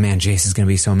he goes, man, Jace is going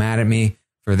to be so mad at me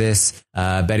for this.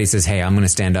 Betty says, hey, I'm going to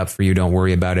stand up for you. Don't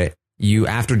worry about it.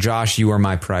 After Josh, you are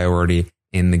my priority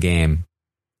in the game.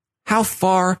 How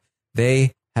far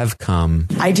they have come.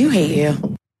 I do hate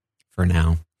you. For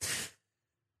now.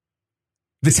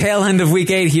 The tail end of week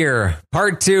 8 here.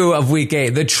 Part 2 of week 8.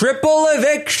 The triple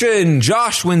eviction.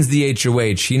 Josh wins the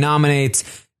HOH. He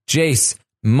nominates Jace,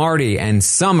 Marty, and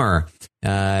Summer.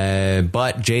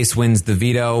 But Jace wins the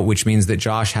veto, which means that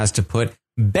Josh has to put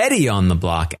Betty on the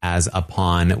block as a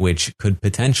pawn, which could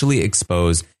potentially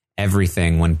expose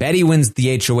everything. When Betty wins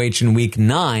the HOH in week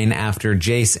 9 after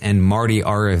Jace and Marty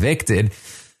are evicted,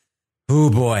 oh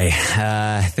boy,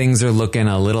 things are looking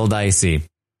a little dicey.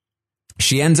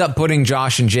 She ends up putting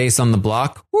Josh and Jace on the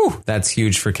block. Whew, that's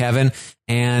huge for Kevin.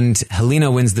 And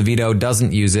Helena wins the veto,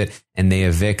 doesn't use it, and they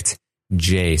evict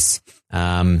Jace.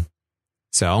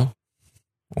 So,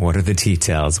 what are the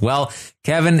details? Well,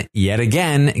 Kevin, yet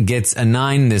again, gets a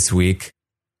 9 this week.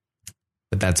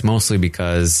 But that's mostly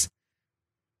because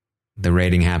the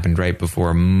rating happened right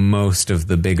before most of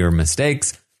the bigger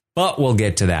mistakes. But we'll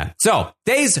get to that. So,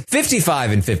 days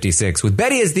 55 and 56. With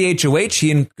Betty as the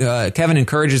HOH, Kevin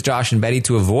encourages Josh and Betty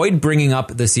to avoid bringing up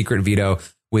the secret veto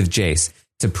with Jace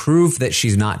to prove that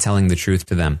she's not telling the truth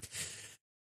to them.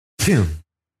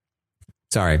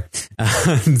 Sorry.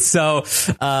 So,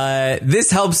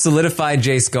 this helps solidify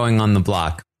Jace going on the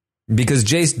block, because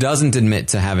Jace doesn't admit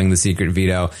to having the secret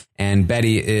veto, and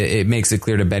Betty, it makes it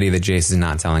clear to Betty that Jace is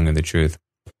not telling her the truth.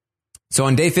 So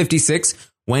on day 56,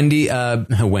 Betty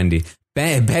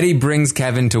Betty brings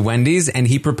Kevin to Wendy's and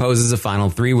he proposes a final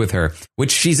 3 with her,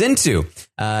 which she's into.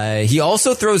 He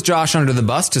also throws Josh under the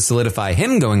bus to solidify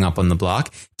him going up on the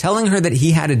block, telling her that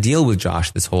he had a deal with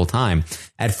Josh this whole time.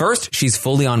 At first, she's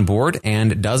fully on board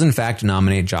and does in fact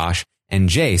nominate Josh and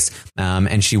Jace.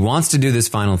 And she wants to do this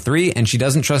final 3 and she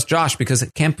doesn't trust Josh because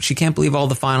she can't believe all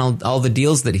the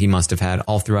deals that he must have had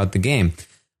all throughout the game.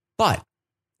 But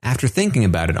after thinking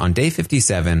about it on day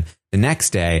 57, the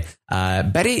next day,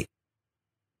 Betty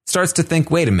starts to think,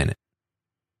 wait a minute.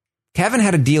 Kevin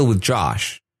had a deal with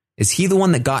Josh. Is he the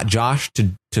one that got Josh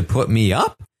to put me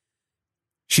up?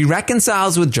 She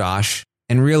reconciles with Josh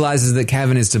and realizes that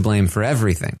Kevin is to blame for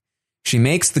everything. She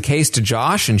makes the case to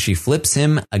Josh and she flips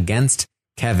him against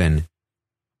Kevin.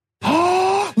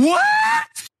 What?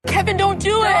 Kevin, don't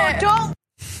do it. Don't.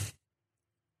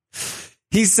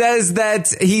 He says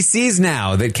that he sees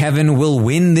now that Kevin will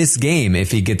win this game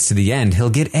if he gets to the end. He'll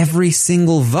get every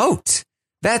single vote.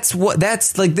 That's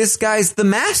like, this guy's the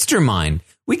mastermind.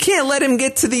 We can't let him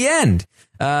get to the end.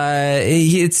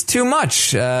 It's too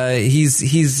much. He's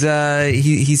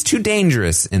too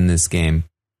dangerous in this game.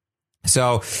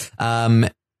 So,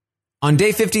 on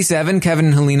day 57, Kevin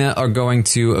and Helena are going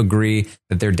to agree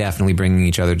that they're definitely bringing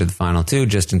each other to the final 2,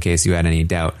 just in case you had any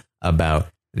doubt about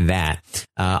that.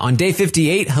 On day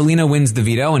 58, Helena wins the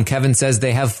veto and Kevin says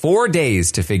they have 4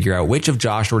 days to figure out which of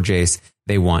Josh or Jace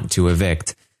they want to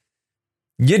evict.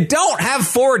 You don't have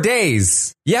 4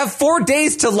 days. You have 4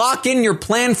 days to lock in your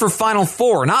plan for Final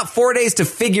 4, not 4 days to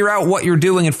figure out what you're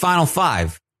doing at Final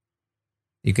 5.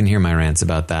 You can hear my rants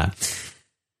about that.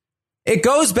 It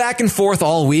goes back and forth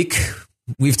all week.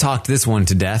 We've talked this one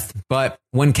to death. But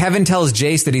when Kevin tells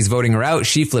Jace that he's voting her out,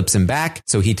 she flips him back.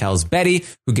 So he tells Betty,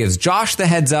 who gives Josh the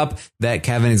heads up that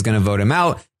Kevin is going to vote him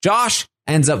out. Josh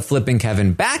ends up flipping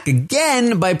Kevin back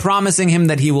again by promising him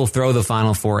that he will throw the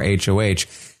Final 4 HOH.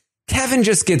 Kevin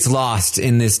just gets lost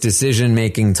in this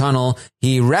decision-making tunnel.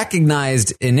 He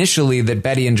recognized initially that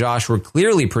Betty and Josh were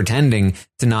clearly pretending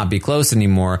to not be close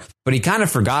anymore, but he kind of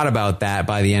forgot about that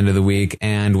by the end of the week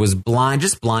and was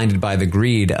blinded by the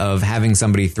greed of having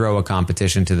somebody throw a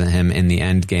competition to him in the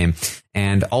end game,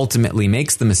 and ultimately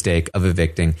makes the mistake of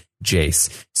evicting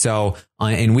Jace. So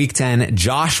in week 10,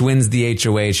 Josh wins the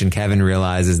HOH and Kevin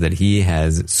realizes that he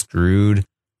has screwed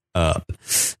up.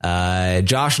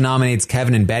 Josh nominates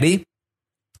Kevin and Betty.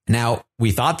 Now,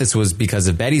 we thought this was because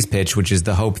of Betty's pitch, which is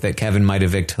the hope that Kevin might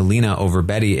evict Helena over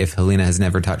Betty if Helena has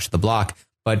never touched the block.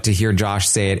 But to hear Josh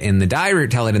tell it in the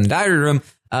diary room,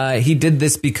 he did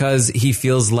this because he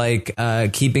feels like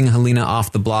keeping Helena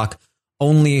off the block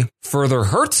only further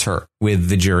hurts her with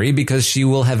the jury because she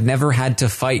will have never had to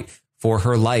fight for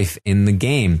her life in the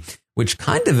game, which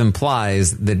kind of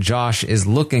implies that Josh is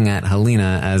looking at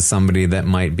Helena as somebody that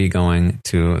might be going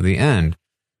to the end.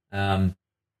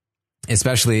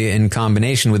 Especially in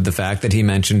combination with the fact that he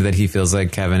mentioned that he feels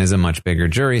like Kevin is a much bigger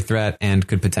jury threat and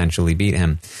could potentially beat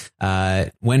him.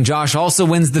 When Josh also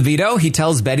wins the veto, he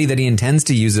tells Betty that he intends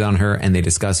to use it on her, and they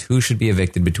discuss who should be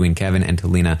evicted between Kevin and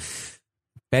Helena.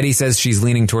 Betty says she's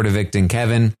leaning toward evicting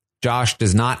Kevin. Josh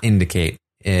does not indicate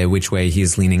which way he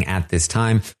is leaning at this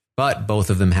time, but both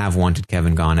of them have wanted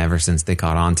Kevin gone ever since they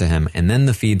caught on to him. And then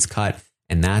the feed's cut,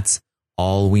 and that's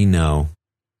all we know.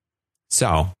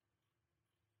 So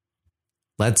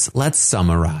let's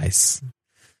summarize,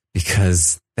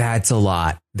 because that's a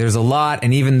lot. There's a lot,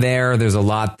 and even there's a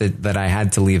lot that I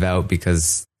had to leave out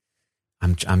because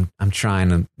I'm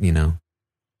trying to,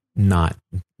 not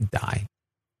die.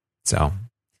 So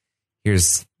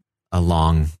here's a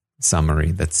long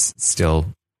summary that's still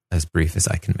as brief as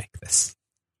I can make this.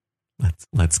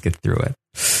 Let's get through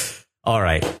it. All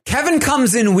right. Kevin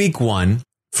comes in week 1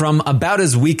 from about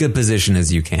as weak a position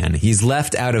as you can. He's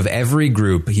left out of every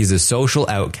group. He's a social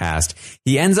outcast.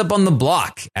 He ends up on the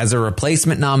block as a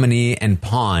replacement nominee and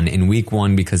pawn in week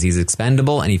 1 because he's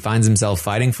expendable, and he finds himself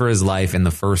fighting for his life in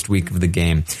the first week of the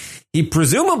game. He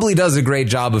presumably does a great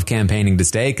job of campaigning to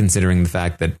stay, considering the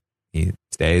fact that he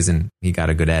stays and he got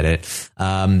a good edit.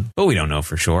 But we don't know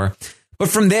for sure. But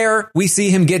from there, we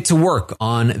see him get to work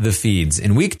on the feeds.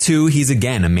 In week 2, he's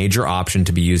again a major option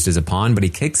to be used as a pawn, but he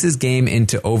kicks his game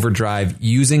into overdrive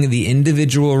using the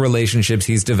individual relationships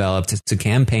he's developed to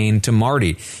campaign to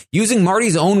Marty. Using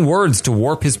Marty's own words to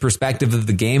warp his perspective of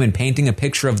the game and painting a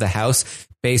picture of the house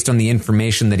based on the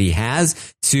information that he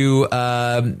has to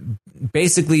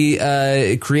basically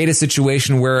create a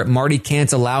situation where Marty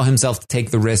can't allow himself to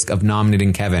take the risk of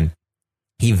nominating Kevin.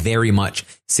 He very much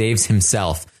saves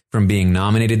himself from being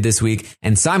nominated this week,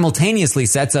 and simultaneously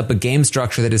sets up a game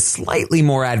structure that is slightly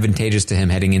more advantageous to him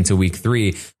heading into week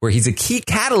 3, where he's a key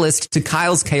catalyst to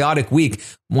Kyle's chaotic week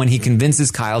when he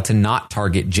convinces Kyle to not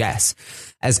target Jess.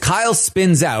 As Kyle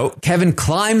spins out, Kevin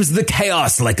climbs the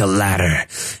chaos like a ladder,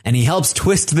 and he helps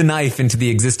twist the knife into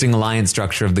the existing alliance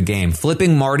structure of the game,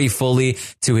 flipping Marty fully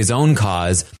to his own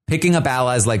cause, picking up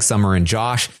allies like Summer and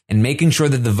Josh, and making sure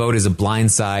that the vote is a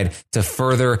blindside to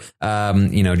further,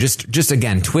 just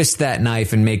again, twist that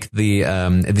knife and make the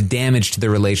damage to the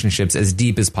relationships as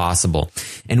deep as possible.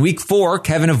 In week 4,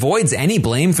 Kevin avoids any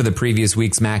blame for the previous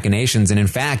week's machinations, and in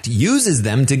fact, uses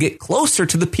them to get closer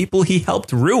to the people he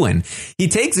helped ruin.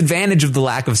 He takes advantage of the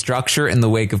lack of structure in the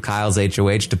wake of Kyle's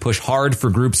HOH to push hard for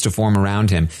groups to form around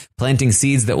him, planting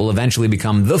seeds that will eventually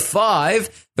become the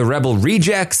 5, the Rebel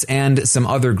Rejects, and some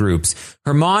other groups.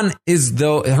 Herman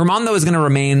though is going to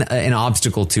remain an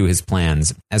obstacle to his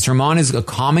plans, as Herman is a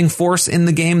calming force in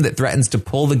the game that threatens to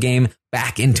pull the game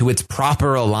back into its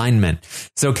proper alignment.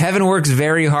 So Kevin works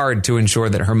very hard to ensure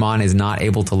that Herman is not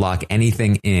able to lock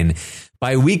anything in.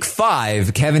 By week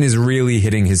 5, Kevin is really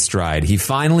hitting his stride. He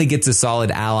finally gets a solid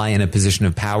ally in a position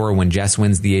of power when Jess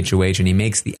wins the HOH, and he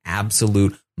makes the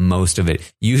absolute most of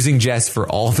it, using Jess for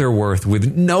all they're worth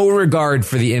with no regard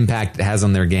for the impact it has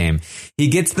on their game. He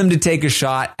gets them to take a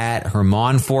shot at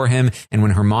Herman for him, and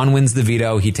when Herman wins the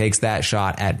veto, he takes that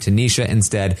shot at Tanisha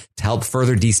instead to help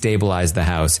further destabilize the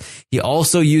house. He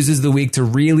also uses the week to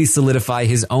really solidify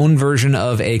his own version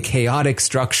of a chaotic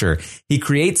structure. He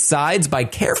creates sides by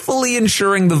carefully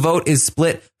ensuring the vote is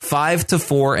split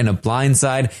 5-4 in a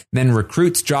blindside, then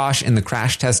recruits Josh and the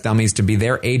crash test dummies to be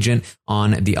their agent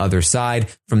on the other side.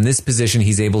 From this position,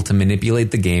 he's able to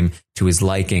manipulate the game to his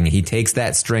liking. He takes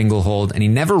that stranglehold and he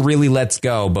never really lets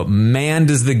go, but man,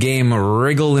 does the game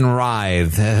wriggle and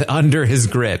writhe under his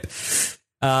grip.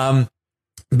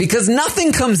 Because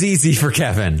nothing comes easy for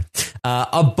Kevin.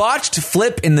 A botched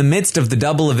flip in the midst of the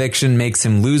double eviction makes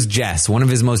him lose Jess, one of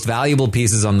his most valuable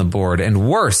pieces on the board. And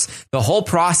worse, the whole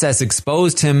process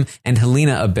exposed him and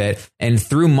Helena a bit and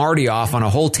threw Marty off on a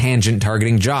whole tangent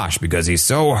targeting Josh because he's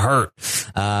so hurt.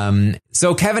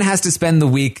 So Kevin has to spend the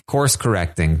week course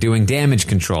correcting, doing damage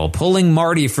control, pulling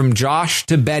Marty from Josh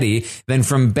to Betty, then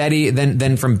from Betty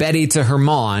to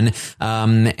Herman,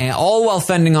 and all while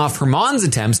fending off Herman's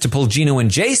attempts to pull Gino and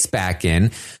Jace back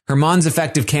in, Herman's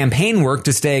effective campaign work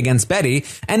to stay against Betty,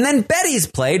 and then Betty's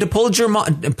play to pull Gino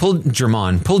and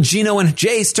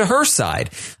Jace to her side.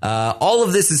 All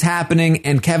of this is happening,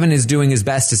 and Kevin is doing his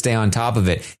best to stay on top of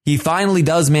it. He finally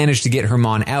does manage to get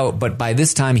Herman out, but by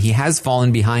this time he has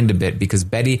fallen behind a bit because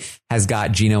Betty has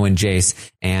got Gino and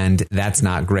Jace, and that's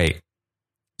not great.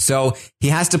 So he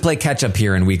has to play catch up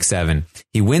here in week 7.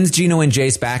 He wins Gino and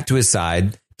Jace back to his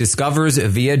side, discovers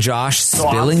via Josh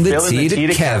spilling the tea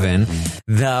to Kevin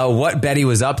what Betty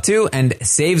was up to, and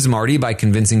saves Marty by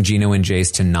convincing Gino and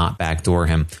Jace to not backdoor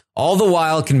him. All the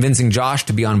while convincing Josh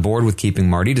to be on board with keeping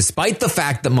Marty, despite the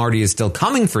fact that Marty is still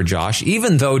coming for Josh,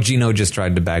 even though Gino just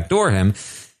tried to backdoor him.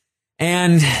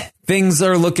 And things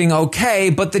are looking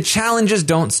okay, but the challenges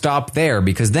don't stop there,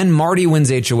 because then Marty wins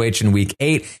HOH in week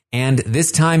 8, and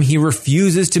this time he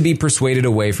refuses to be persuaded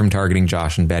away from targeting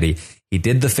Josh and Betty. He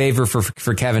did the favor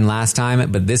for Kevin last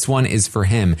time, but this one is for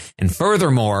him. And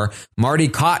furthermore, Marty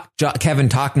caught Kevin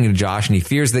talking to Josh, and he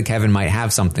fears that Kevin might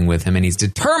have something with him, and he's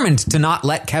determined to not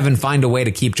let Kevin find a way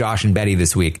to keep Josh and Betty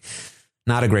this week.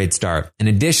 Not a great start. In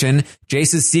addition,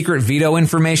 Jace's secret veto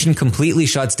information completely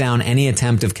shuts down any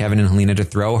attempt of Kevin and Helena to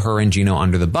throw her and Gino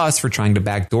under the bus for trying to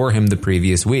backdoor him the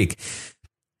previous week.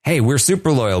 Hey, we're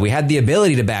super loyal. We had the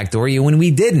ability to backdoor you when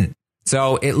we didn't.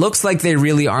 So it looks like they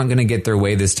really aren't going to get their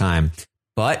way this time.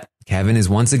 But Kevin is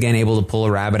once again able to pull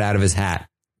a rabbit out of his hat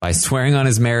by swearing on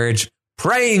his marriage,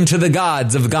 praying to the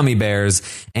gods of gummy bears,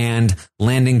 and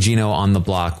landing Gino on the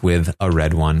block with a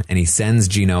red one. And he sends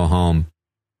Gino home.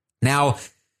 Now,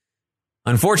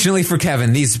 unfortunately for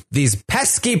Kevin, these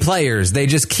pesky players, they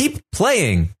just keep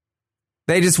playing.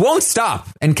 They just won't stop.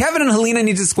 And Kevin and Helena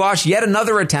need to squash yet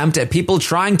another attempt at people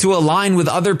trying to align with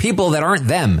other people that aren't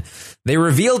them. They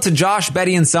reveal to Josh,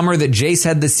 Betty, and Summer that Jace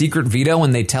had the secret veto,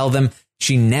 and they tell them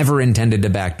she never intended to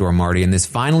backdoor Marty. And this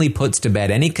finally puts to bed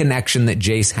any connection that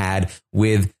Jace had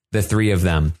with the three of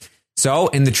them. So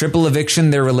in the triple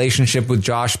eviction, their relationship with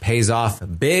Josh pays off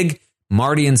big.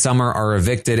 Marty and Summer are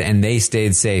evicted and they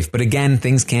stayed safe. But again,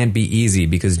 things can't be easy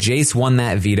because Jace won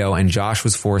that veto and Josh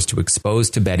was forced to expose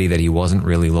to Betty that he wasn't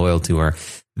really loyal to her.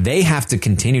 They have to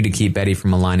continue to keep Betty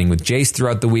from aligning with Jace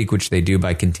throughout the week, which they do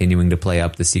by continuing to play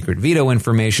up the secret veto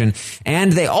information.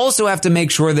 And they also have to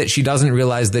make sure that she doesn't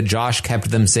realize that Josh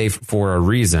kept them safe for a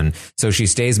reason. So she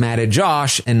stays mad at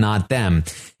Josh and not them.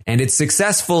 And it's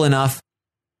successful enough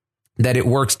that it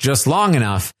works just long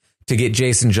enough to get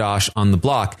Jason Josh on the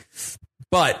block.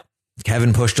 But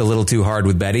Kevin pushed a little too hard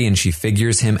with Betty, and she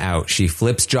figures him out. She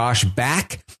flips Josh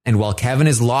back, and while Kevin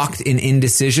is locked in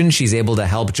indecision, she's able to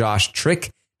help Josh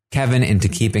trick Kevin into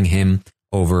keeping him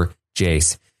over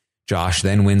Jace. Josh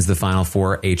then wins the final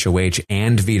 4 HOH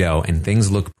and veto, and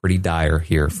things look pretty dire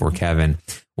here for Kevin.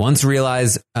 Once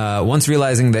realizing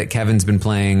that Kevin's been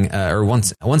playing,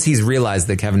 once he's realized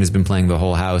that Kevin has been playing the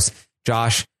whole house,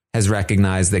 Josh has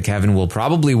recognized that Kevin will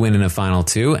probably win in a final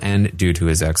 2, and due to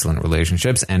his excellent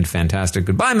relationships and fantastic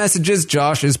goodbye messages,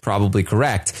 Josh is probably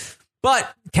correct. But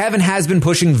Kevin has been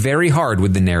pushing very hard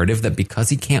with the narrative that because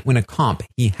he can't win a comp,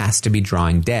 he has to be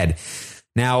drawing dead.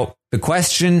 Now, the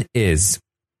question is,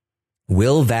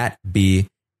 will that be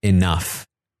enough?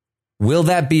 Will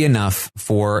that be enough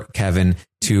for Kevin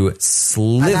to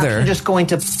slither? I'm just going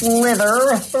to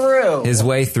slither through his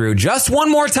way through just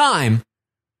one more time?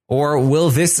 Or will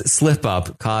this slip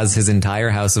up cause his entire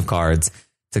house of cards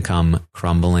to come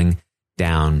crumbling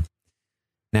down?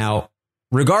 Now,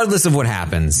 regardless of what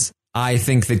happens, I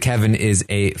think that Kevin is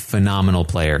a phenomenal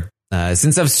player.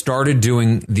 Since I've started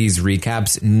doing these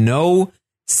recaps, no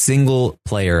single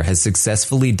player has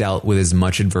successfully dealt with as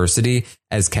much adversity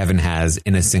as Kevin has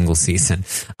in a single season.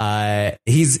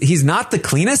 He's not the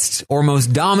cleanest or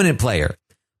most dominant player,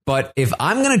 but if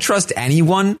I'm going to trust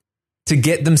anyone to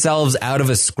get themselves out of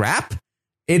a scrap,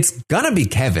 it's gonna be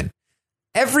Kevin.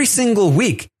 Every single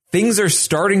week, things are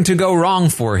starting to go wrong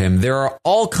for him. There are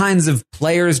all kinds of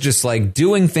players just like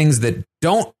doing things that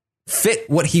don't fit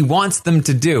what he wants them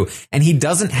to do. And he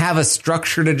doesn't have a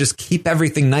structure to just keep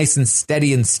everything nice and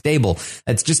steady and stable.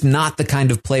 That's just not the kind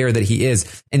of player that he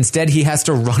is. Instead, he has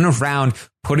to run around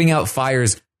putting out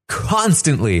fires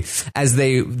constantly as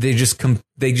they just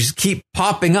keep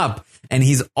popping up. And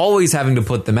he's always having to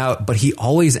put them out, but he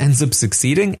always ends up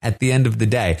succeeding at the end of the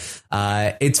day.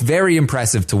 It's very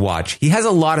impressive to watch. He has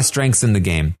a lot of strengths in the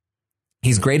game.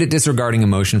 He's great at disregarding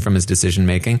emotion from his decision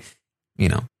making,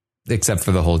 except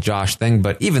for the whole Josh thing.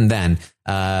 But even then,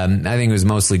 I think it was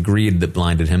mostly greed that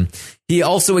blinded him. He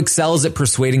also excels at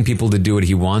persuading people to do what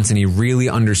he wants, and he really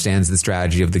understands the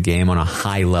strategy of the game on a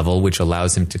high level, which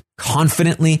allows him to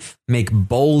confidently make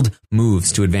bold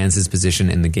moves to advance his position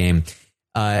in the game.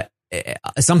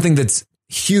 Something that's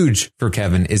huge for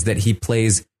Kevin is that he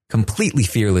plays completely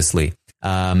fearlessly.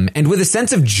 And with a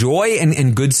sense of joy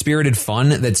and good-spirited fun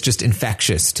that's just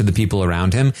infectious to the people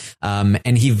around him.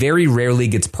 And he very rarely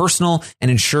gets personal and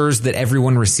ensures that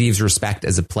everyone receives respect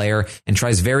as a player and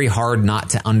tries very hard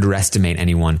not to underestimate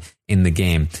anyone in the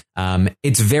game.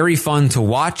 It's very fun to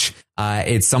watch.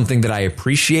 It's something that I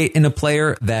appreciate in a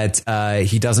player, that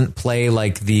he doesn't play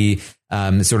like the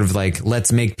sort of like,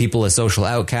 let's make people a social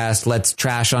outcast, let's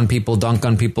trash on people, dunk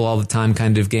on people all the time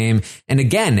kind of game. And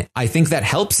again, I think that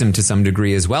helps him to some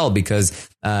degree as well, because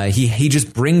he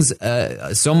just brings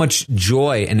so much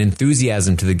joy and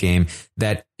enthusiasm to the game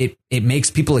that it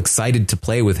makes people excited to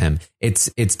play with him.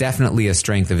 It's definitely a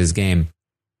strength of his game.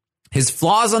 His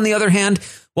flaws, on the other hand,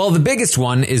 well, the biggest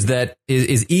one is that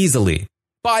is easily,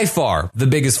 by far, the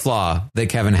biggest flaw that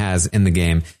Kevin has in the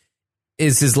game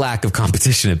is his lack of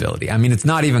competition ability. I mean, it's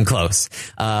not even close.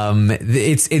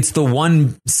 It's the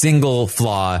one single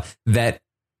flaw that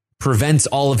prevents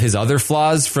all of his other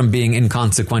flaws from being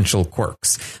inconsequential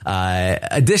quirks.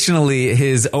 Additionally,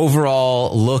 his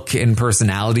overall look and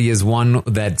personality is one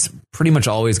that's pretty much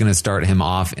always going to start him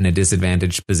off in a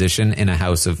disadvantaged position in a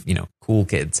house of, cool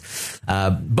kids.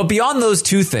 But beyond those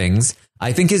two things,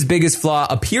 I think his biggest flaw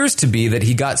appears to be that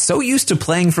he got so used to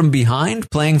playing from behind,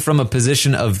 playing from a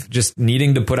position of just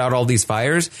needing to put out all these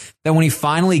fires, that when he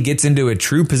finally gets into a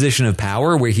true position of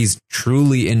power where he's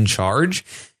truly in charge,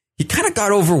 he kind of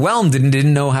got overwhelmed and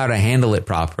didn't know how to handle it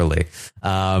properly.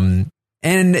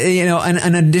 And,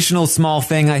 an additional small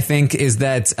thing, I think, is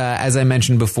that, as I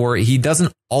mentioned before, he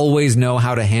doesn't always know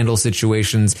how to handle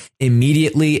situations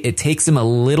immediately. It takes him a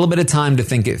little bit of time to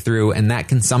think it through, and that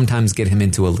can sometimes get him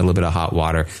into a little bit of hot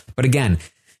water. But again,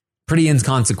 pretty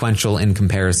inconsequential in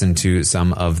comparison to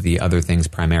some of the other things,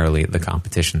 primarily the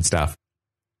competition stuff.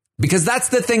 Because that's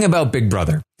the thing about Big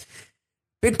Brother.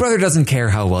 Big Brother doesn't care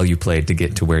how well you played to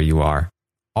get to where you are.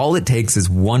 All it takes is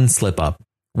one slip up.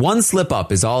 One slip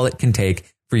up is all it can take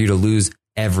for you to lose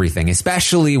everything,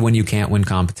 especially when you can't win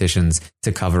competitions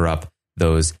to cover up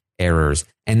those errors.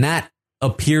 And that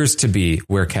appears to be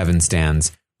where Kevin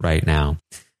stands right now.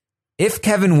 If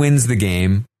Kevin wins the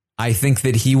game, I think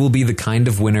that he will be the kind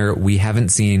of winner we haven't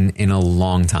seen in a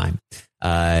long time.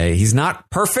 He's not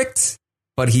perfect.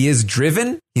 but he is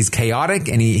driven, he's chaotic,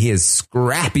 and he is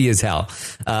scrappy as hell.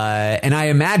 And I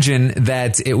imagine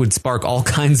that it would spark all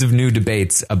kinds of new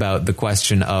debates about the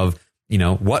question of,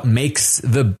 what makes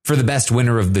for the best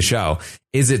winner of the show.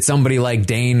 Is it somebody like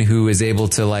Dane who is able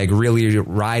to really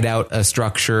ride out a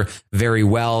structure very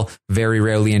well, very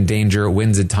rarely in danger,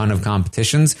 wins a ton of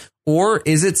competitions? Or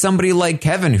is it somebody like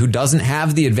Kevin who doesn't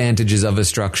have the advantages of a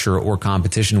structure or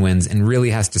competition wins and really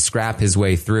has to scrap his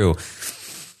way through?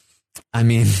 I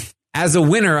mean, as a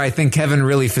winner, I think Kevin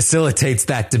really facilitates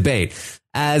that debate.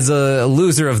 As a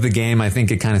loser of the game, I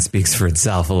think it kind of speaks for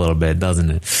itself a little bit, doesn't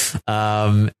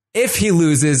it? If he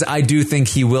loses, I do think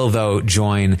he will, though,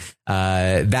 join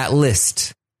that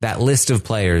list of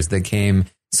players that came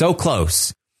so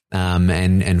close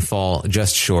and fall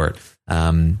just short.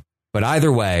 But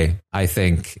either way, I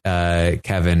think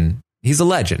Kevin, he's a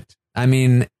legend. I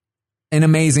mean, an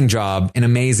amazing job, an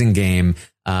amazing game,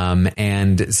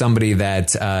 and somebody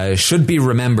that should be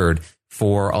remembered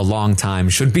for a long time,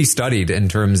 should be studied in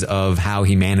terms of how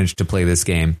he managed to play this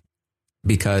game,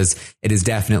 because it has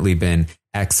definitely been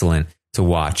excellent to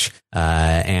watch.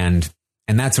 And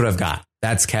that's what I've got.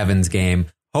 That's Kevin's game.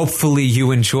 Hopefully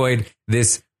you enjoyed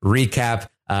this recap.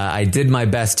 I did my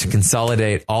best to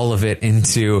consolidate all of it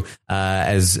into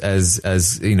as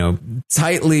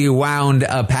tightly wound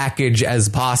a package as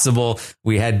possible.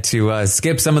 We had to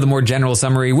skip some of the more general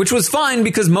summary, which was fine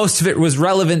because most of it was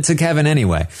relevant to Kevin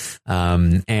anyway.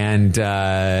 It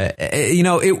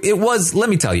was, let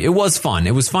me tell you, it was fun.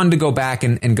 It was fun to go back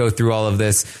and go through all of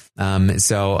this.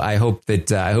 So I hope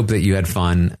that you had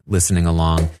fun listening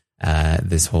along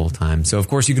this whole time. So, of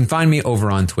course, you can find me over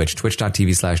on Twitch,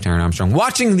 twitch.tv/Taran Armstrong,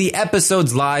 watching the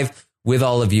episodes live with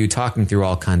all of you, talking through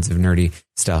all kinds of nerdy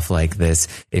stuff like this.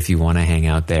 If you want to hang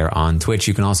out there on Twitch,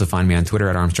 you can also find me on Twitter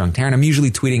at Armstrong Taran. I'm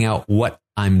usually tweeting out what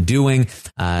I'm doing.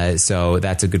 So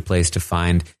that's a good place to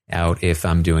find out if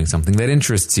I'm doing something that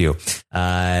interests you.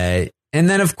 And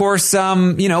then, of course,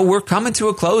 we're coming to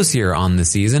a close here on the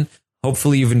season.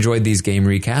 Hopefully you've enjoyed these game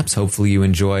recaps. Hopefully you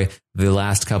enjoy the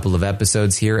last couple of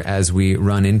episodes here as we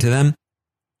run into them.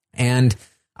 And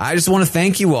I just want to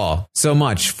thank you all so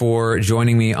much for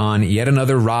joining me on yet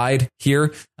another ride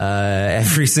here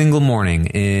every single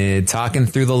morning, talking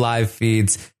through the live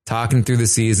feeds, talking through the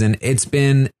season. It's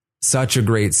been such a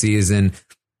great season.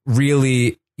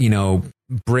 Really,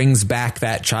 brings back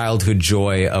that childhood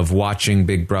joy of watching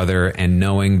Big Brother and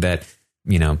knowing that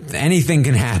anything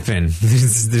can happen.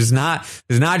 There's not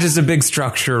just a big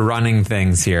structure running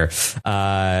things here.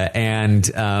 It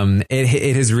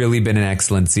has really been an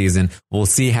excellent season. We'll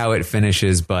see how it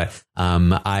finishes, but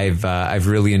I've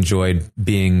really enjoyed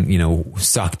being,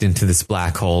 sucked into this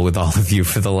black hole with all of you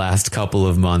for the last couple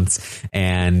of months.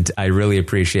 And I really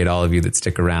appreciate all of you that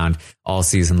stick around all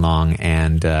season long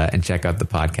and check out the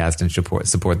podcast and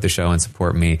support the show and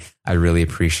support me. I really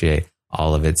appreciate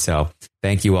all of it. So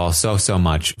thank you all so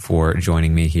much for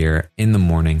joining me here in the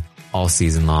morning all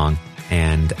season long.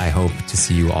 And I hope to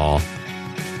see you all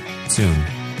soon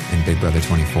in Big Brother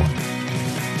 24.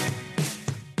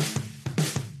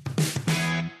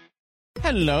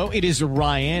 Hello, it is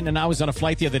Ryan, and I was on a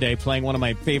flight the other day playing one of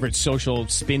my favorite social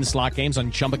spin slot games on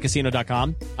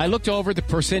ChumbaCasino.com. I looked over at the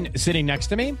person sitting next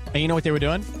to me, and you know what they were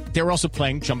doing? They were also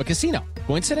playing Chumba Casino.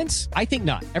 Coincidence? I think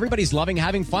not. Everybody's loving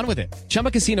having fun with it.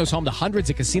 Chumba Casino is home to hundreds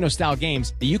of casino-style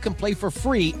games that you can play for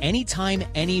free anytime,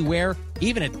 anywhere,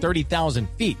 even at 30,000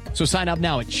 feet. So sign up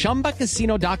now at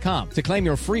ChumbaCasino.com to claim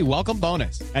your free welcome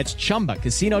bonus. That's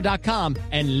ChumbaCasino.com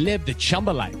and live the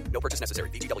Chumba life. No purchase necessary.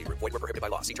 VGW. Void where prohibited by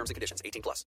law. See terms and conditions. 18+.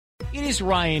 It is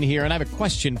Ryan here, and I have a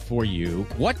question for you.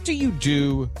 What do you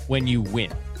do when you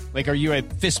win? Like, are you a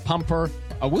fist pumper,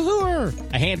 a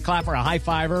woohooer, a hand clapper, a high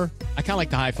fiver? I kind of like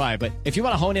the high five, but if you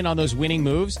want to hone in on those winning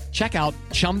moves, check out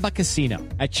Chumba Casino.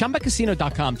 At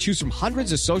ChumbaCasino.com, choose from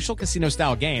hundreds of social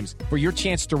casino-style games for your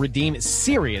chance to redeem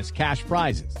serious cash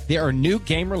prizes. There are new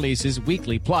game releases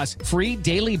weekly, plus free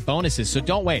daily bonuses. So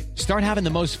don't wait. Start having the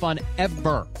most fun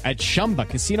ever at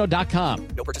ChumbaCasino.com.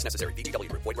 No purchase necessary.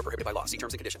 VGW. Void where prohibited by law. See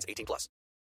terms and conditions. 18+.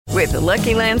 With the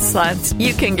Lucky Land Slots,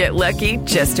 you can get lucky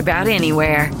just about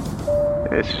anywhere.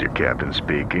 This is your captain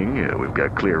speaking. We've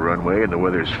got clear runway and the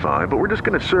weather's fine, but we're just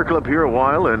going to circle up here a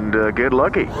while and get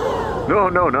lucky.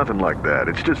 No, nothing like that.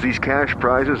 It's just these cash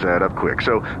prizes add up quick.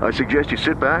 So I suggest you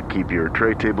sit back, keep your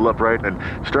tray table upright, and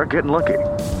start getting lucky.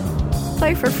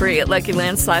 Play for free at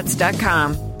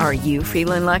LuckyLandSlots.com. Are you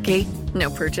feeling lucky? No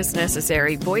purchase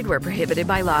necessary. Void where prohibited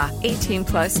by law.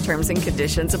 18+ terms and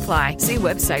conditions apply. See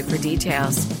website for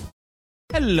details.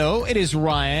 Hello, it is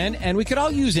Ryan, and we could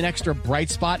all use an extra bright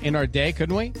spot in our day,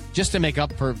 couldn't we? Just to make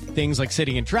up for things like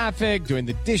sitting in traffic, doing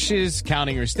the dishes,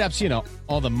 counting your steps, you know,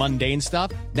 all the mundane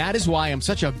stuff. That is why I'm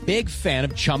such a big fan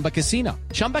of Chumba Casino.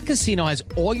 Chumba Casino has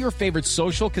all your favorite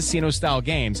social casino-style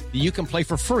games that you can play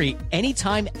for free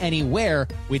anytime, anywhere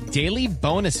with daily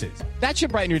bonuses. That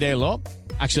should brighten your day a little.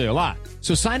 Actually, a lot.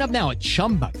 So sign up now at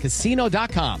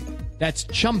ChumbaCasino.com. That's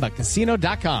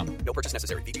ChumbaCasino.com. No purchase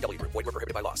necessary. VGW Group. Void where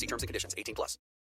prohibited by law. See terms and conditions. 18+.